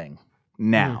something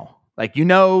now, like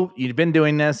you've been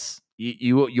doing this,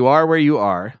 you are where you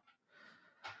are,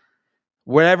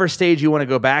 whatever stage you want to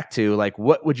go back to, like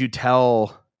what would you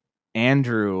tell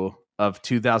Andrew of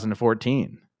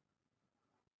 2014?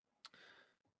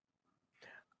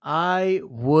 I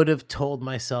would have told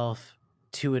myself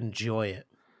to enjoy it.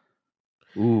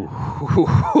 Ooh.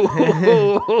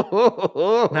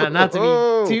 not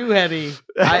to be too heady.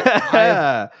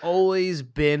 I've always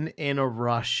been in a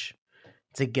rush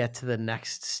to get to the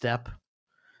next step.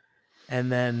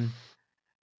 And then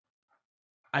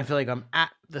I feel like I'm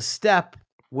at the step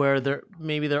where there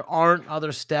aren't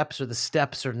other steps, or the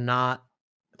steps are not,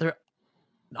 they're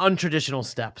untraditional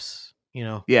steps, you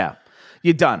know? Yeah.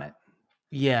 You done it.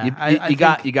 Yeah. You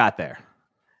got there.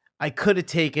 I could have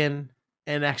taken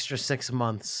an extra 6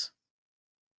 months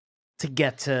to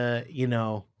get to,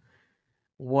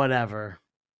 whatever.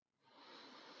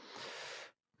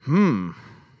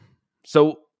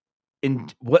 So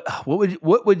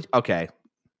what would okay.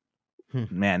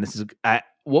 Man, this is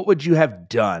what would you have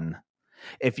done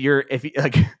if you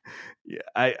like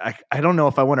I don't know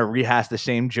if I want to rehash the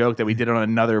same joke that we did on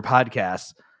another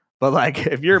podcast, but like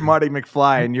if you're Marty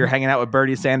McFly and you're hanging out with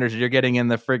Bernie Sanders and you're getting in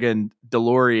the friggin'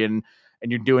 DeLorean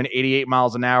and you're doing 88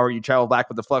 miles an hour, you travel back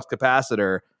with the flux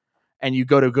capacitor and you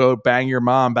go bang your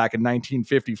mom back in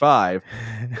 1955.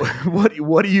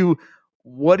 What do you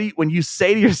when you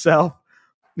say to yourself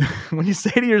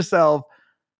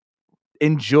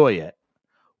enjoy it,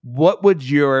 what would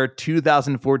your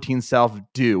 2014 self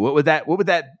do? What would that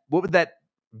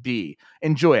be?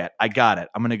 Enjoy it. I got it.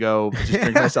 I'm gonna go just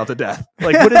drink myself to death.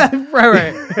 Like what is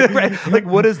right? Like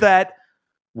what is that?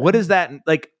 What is that?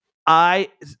 Like to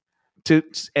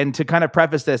kind of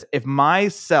preface this, if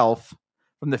myself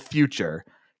from the future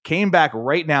came back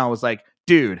right now and was like,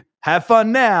 dude, have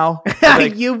fun now.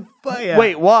 Like,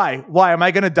 wait, why? Why am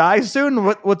I gonna die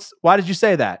soon? Why did you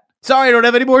say that? Sorry, I don't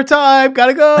have any more time.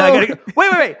 Gotta go.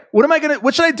 Wait.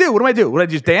 What should I do? What do I do? Would I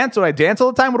just dance? Would I dance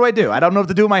all the time? What do I do? I don't know what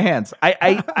to do with my hands.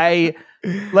 I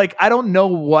don't know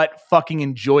what fucking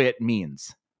enjoy it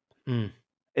means.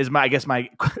 Is my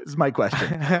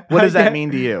question. What does that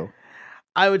mean to you?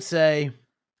 I would say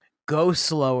go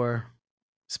slower,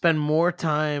 spend more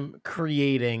time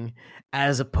creating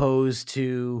as opposed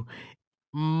to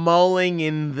mulling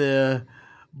in the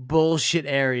bullshit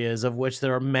areas, of which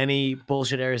there are many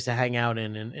bullshit areas to hang out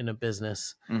in a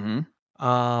business.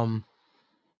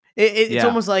 It's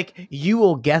almost like you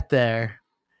will get there,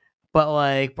 but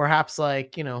like perhaps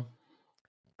like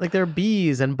like there are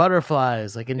bees and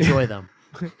butterflies, like enjoy them.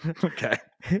 Okay.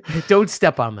 Don't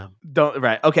step on them. Don't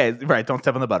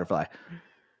step on the butterfly,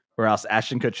 or else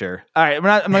Ashton Kutcher. All right, I'm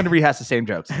not going to rehash the same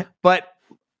jokes, but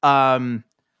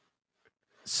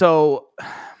so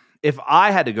if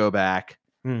I had to go back,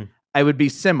 I would be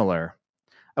similar.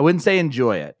 I wouldn't say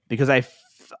enjoy it, because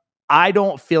I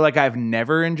don't feel like I've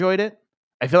never enjoyed it.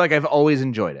 I feel like I've always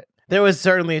enjoyed it. There was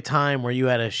certainly a time where you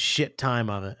had a shit time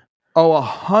of it. Oh,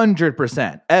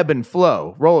 100%. Ebb and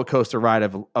flow, roller coaster ride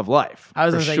of life. I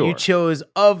was going to say, you chose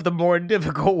of the more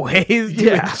difficult ways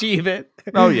to achieve it.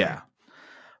 Oh, yeah.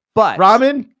 But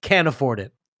ramen, can't afford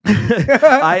it.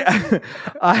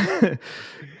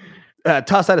 I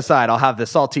toss that aside. I'll have the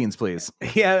saltines, please.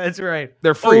 Yeah, that's right.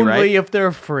 They're free, right? Only if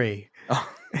they're free.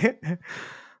 Oh. Give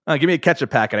me a ketchup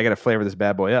packet. I got to flavor this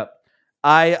bad boy up.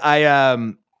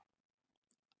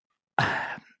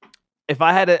 If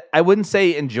I had to, I wouldn't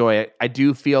say enjoy it. I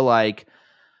do feel like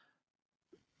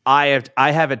I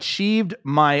have achieved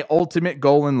my ultimate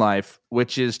goal in life,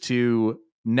 which is to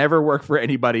never work for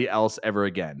anybody else ever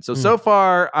again. So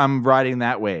far, I'm riding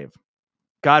that wave.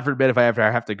 God forbid if I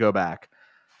ever have to go back.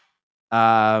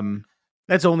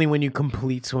 That's only when you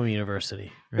complete swim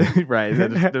university. Right? Right.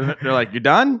 They're like, you're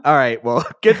done? All right, well,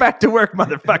 get back to work,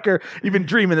 motherfucker. You've been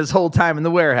dreaming this whole time in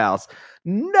the warehouse.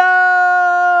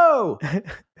 No!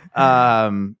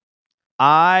 I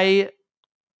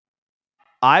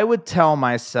would tell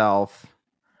myself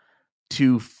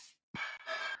to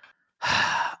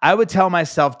I would tell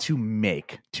myself to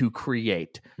make, to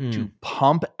create, to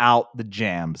pump out the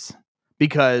jams,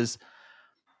 because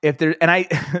if there, and I,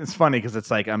 it's funny because it's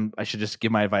like I should just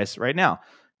give my advice right now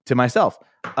to myself.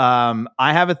 I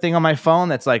have a thing on my phone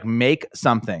that's like make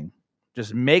something,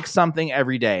 just make something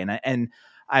every day, and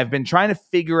I've been trying to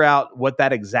figure out what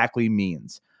that exactly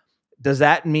means. Does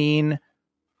that mean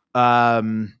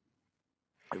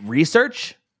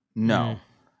research? No.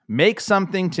 Make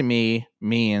something to me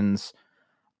means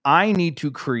I need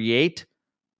to create,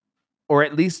 or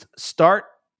at least start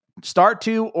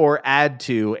to or add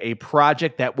to a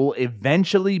project that will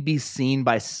eventually be seen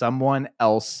by someone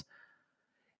else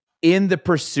in the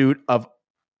pursuit of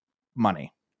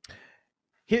money.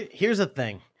 Here's the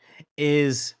thing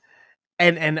is,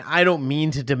 and I don't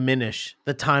mean to diminish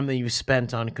the time that you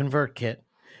spent on ConvertKit,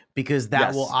 because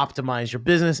that will optimize your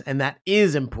business, and that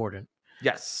is important.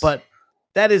 Yes. But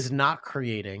that is not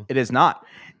creating. It is not.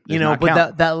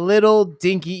 But that little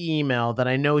dinky email that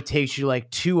I know takes you like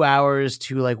 2 hours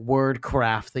to like word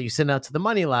craft that you send out to the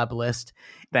Money Lab list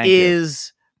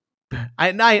is,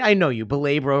 I know you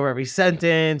belabor over every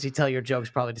sentence. You tell your jokes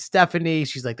probably to Stephanie.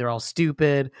 She's like, they're all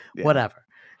stupid, whatever.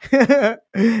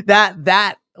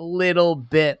 that little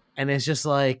bit. And it's just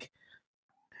like,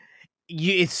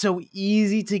 it's so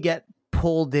easy to get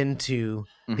pulled into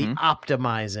the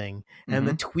optimizing and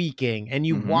the tweaking, and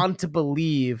you want to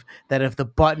believe that if the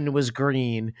button was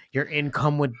green, your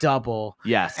income would double.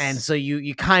 Yes. And so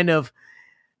you kind of,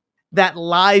 that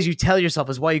lies you tell yourself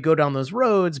is why you go down those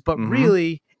roads. But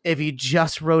really, if you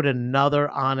just wrote another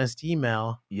honest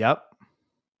email, yep,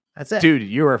 that's it, dude.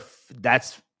 You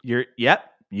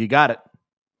got it.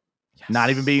 Yes. Not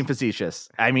even being facetious.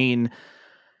 I mean,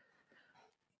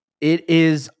 it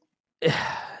is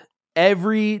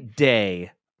every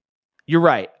day. You're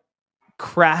right.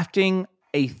 Crafting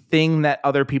a thing that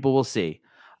other people will see.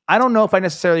 I don't know if I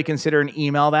necessarily consider an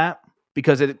email that,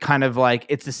 because it kind of like,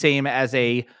 it's the same as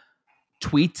a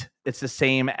tweet. It's the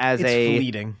same as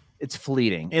fleeting. It's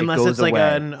fleeting. Unless it's like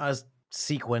a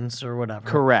sequence or whatever.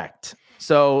 Correct.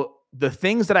 So the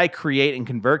things that I create in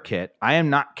ConvertKit, I am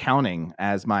not counting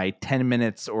as my 10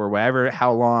 minutes or whatever,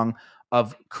 how long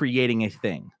of creating a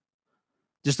thing.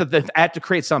 Just that I have to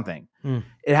create something.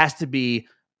 It has to be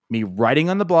me writing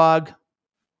on the blog,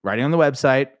 writing on the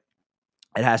website.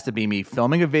 It has to be me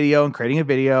filming a video and creating a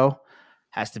video.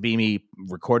 Has to be me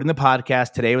recording the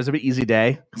podcast. Today was a bit easy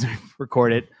day.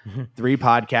 Recorded 3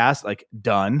 podcasts, like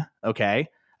done. Okay.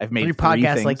 I've made 3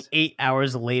 podcasts things. Like 8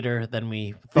 hours later than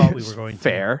we thought we were going to.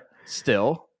 Fair.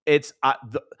 Still, it's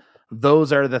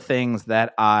those are the things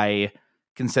that I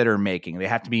consider making. They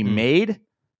have to be made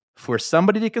for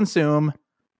somebody to consume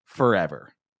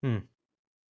forever.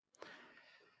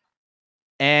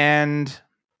 And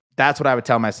that's what I would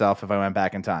tell myself if I went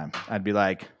back in time. I'd be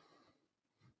like,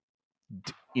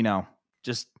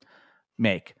 just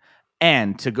make.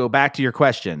 And to go back to your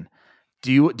question,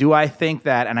 do I think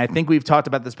that, and I think we've talked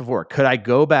about this before, could I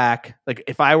go back, like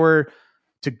if I were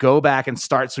to go back and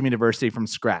start Swim University from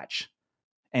scratch,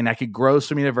 and I could grow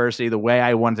Swim University the way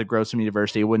I wanted to grow Swim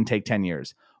University, it wouldn't take 10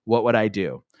 years. What would I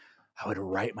do? I would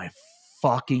write my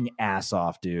fucking ass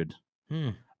off, dude.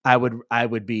 I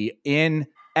would be in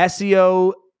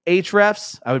SEO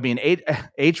Ahrefs. I would be in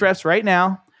Ahrefs right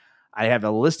now. I have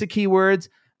a list of keywords,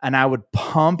 and I would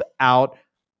pump out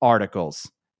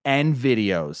articles and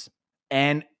videos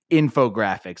and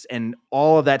infographics and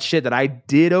all of that shit that I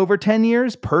did over 10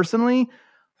 years personally.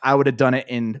 I would have done it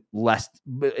in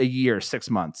a year, 6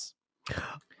 months.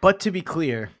 But to be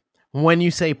clear, when you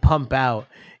say pump out,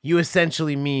 you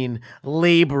essentially mean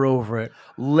labor over it.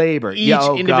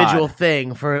 Each individual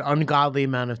thing for an ungodly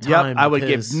amount of time. Yep, I would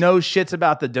give no shits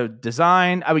about the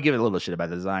design. I would give it a little shit about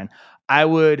the design. I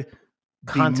would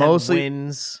content be mostly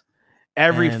wins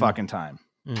every fucking time.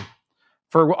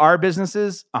 For our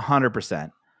businesses,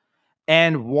 100%.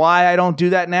 And why I don't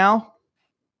do that now?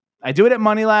 I do it at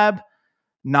Money Lab,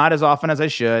 not as often as I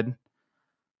should.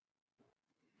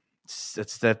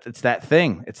 It's that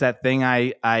thing. It's that thing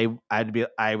I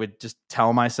would just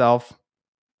tell myself.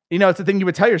 It's the thing you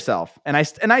would tell yourself. And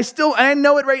I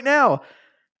know it right now.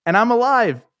 And I'm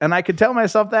alive. And I could tell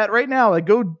myself that right now. Like,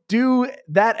 go do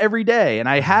that every day. And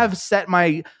I have set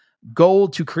my goal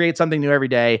to create something new every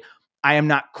day. I am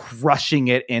not crushing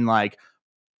it in like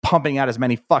pumping out as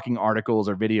many fucking articles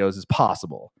or videos as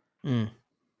possible.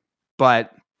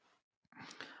 But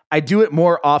I do it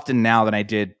more often now than I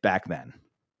did back then.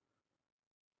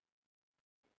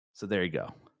 So there you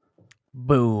go.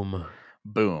 Boom.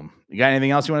 You got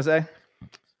anything else you want to say?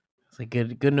 It's a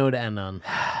good note to end on.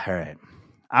 All right.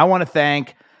 I want to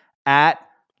thank at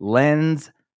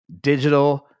Lens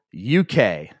Digital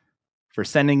UK for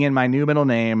sending in my new middle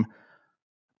name.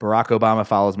 Barack Obama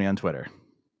follows me on Twitter.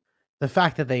 The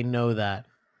fact that they know that.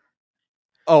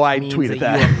 Oh, I tweeted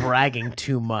that. You are bragging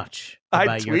too much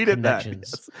about your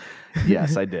connections.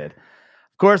 Yes, I did.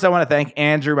 Of course, I want to thank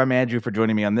Andrew, my man Andrew, for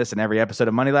joining me on this and every episode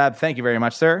of Money Lab. Thank you very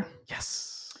much, sir.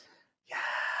 Yes. Yeah.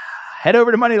 Head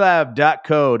over to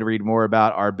moneylab.co to read more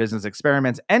about our business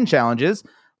experiments and challenges,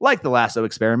 like the Lasso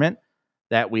experiment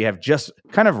that we have just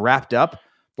kind of wrapped up,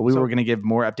 but we were going to give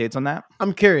more updates on that.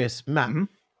 I'm curious, Matt. Mm-hmm.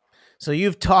 So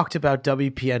you've talked about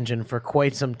WP Engine for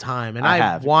quite some time, and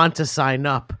I want to sign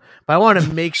up, but I want to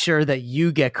make sure that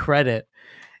you get credit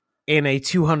in a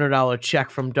 $200 check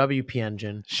from WP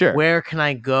Engine. Sure. Where can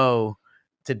I go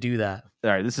to do that? All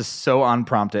right, this is so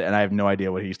unprompted, and I have no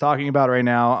idea what he's talking about right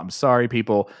now. I'm sorry,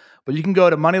 people, but you can go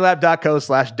to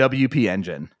moneylab.co/WP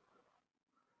Engine.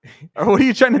 Or what are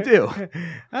you trying to do?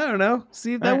 I don't know.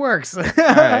 See if that works. All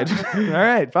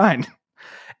right, fine.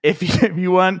 If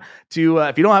you want to,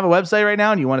 if you don't have a website right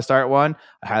now and you want to start one,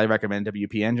 I highly recommend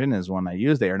WP Engine is one I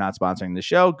use. They are not sponsoring the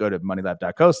show. Go to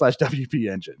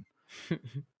moneylab.co/WP Engine.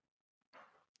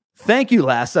 Thank you,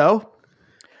 Lasso.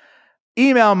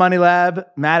 Email MoneyLab,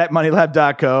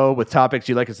 matt@moneylab.co with topics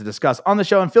you'd like us to discuss on the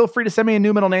show. And feel free to send me a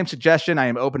new middle name suggestion. I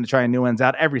am open to trying new ones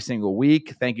out every single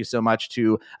week. Thank you so much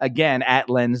to, again,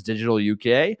 @Lens Digital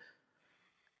UK.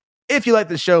 If you like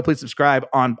this show, please subscribe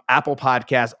on Apple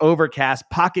Podcasts, Overcast,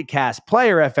 Pocket Cast,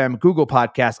 Player FM, Google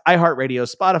Podcasts,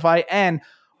 iHeartRadio, Spotify, and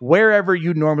wherever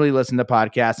you normally listen to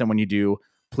podcasts. And when you do,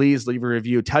 please leave a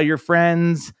review. Tell your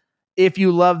friends, if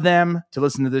you love them, to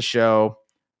listen to this show.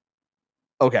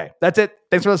 Okay, that's it.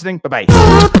 Thanks for listening. Bye-bye.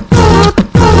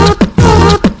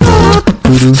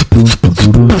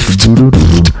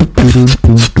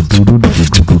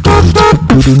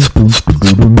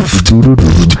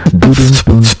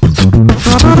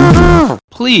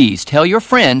 Please tell your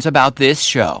friends about this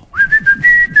show.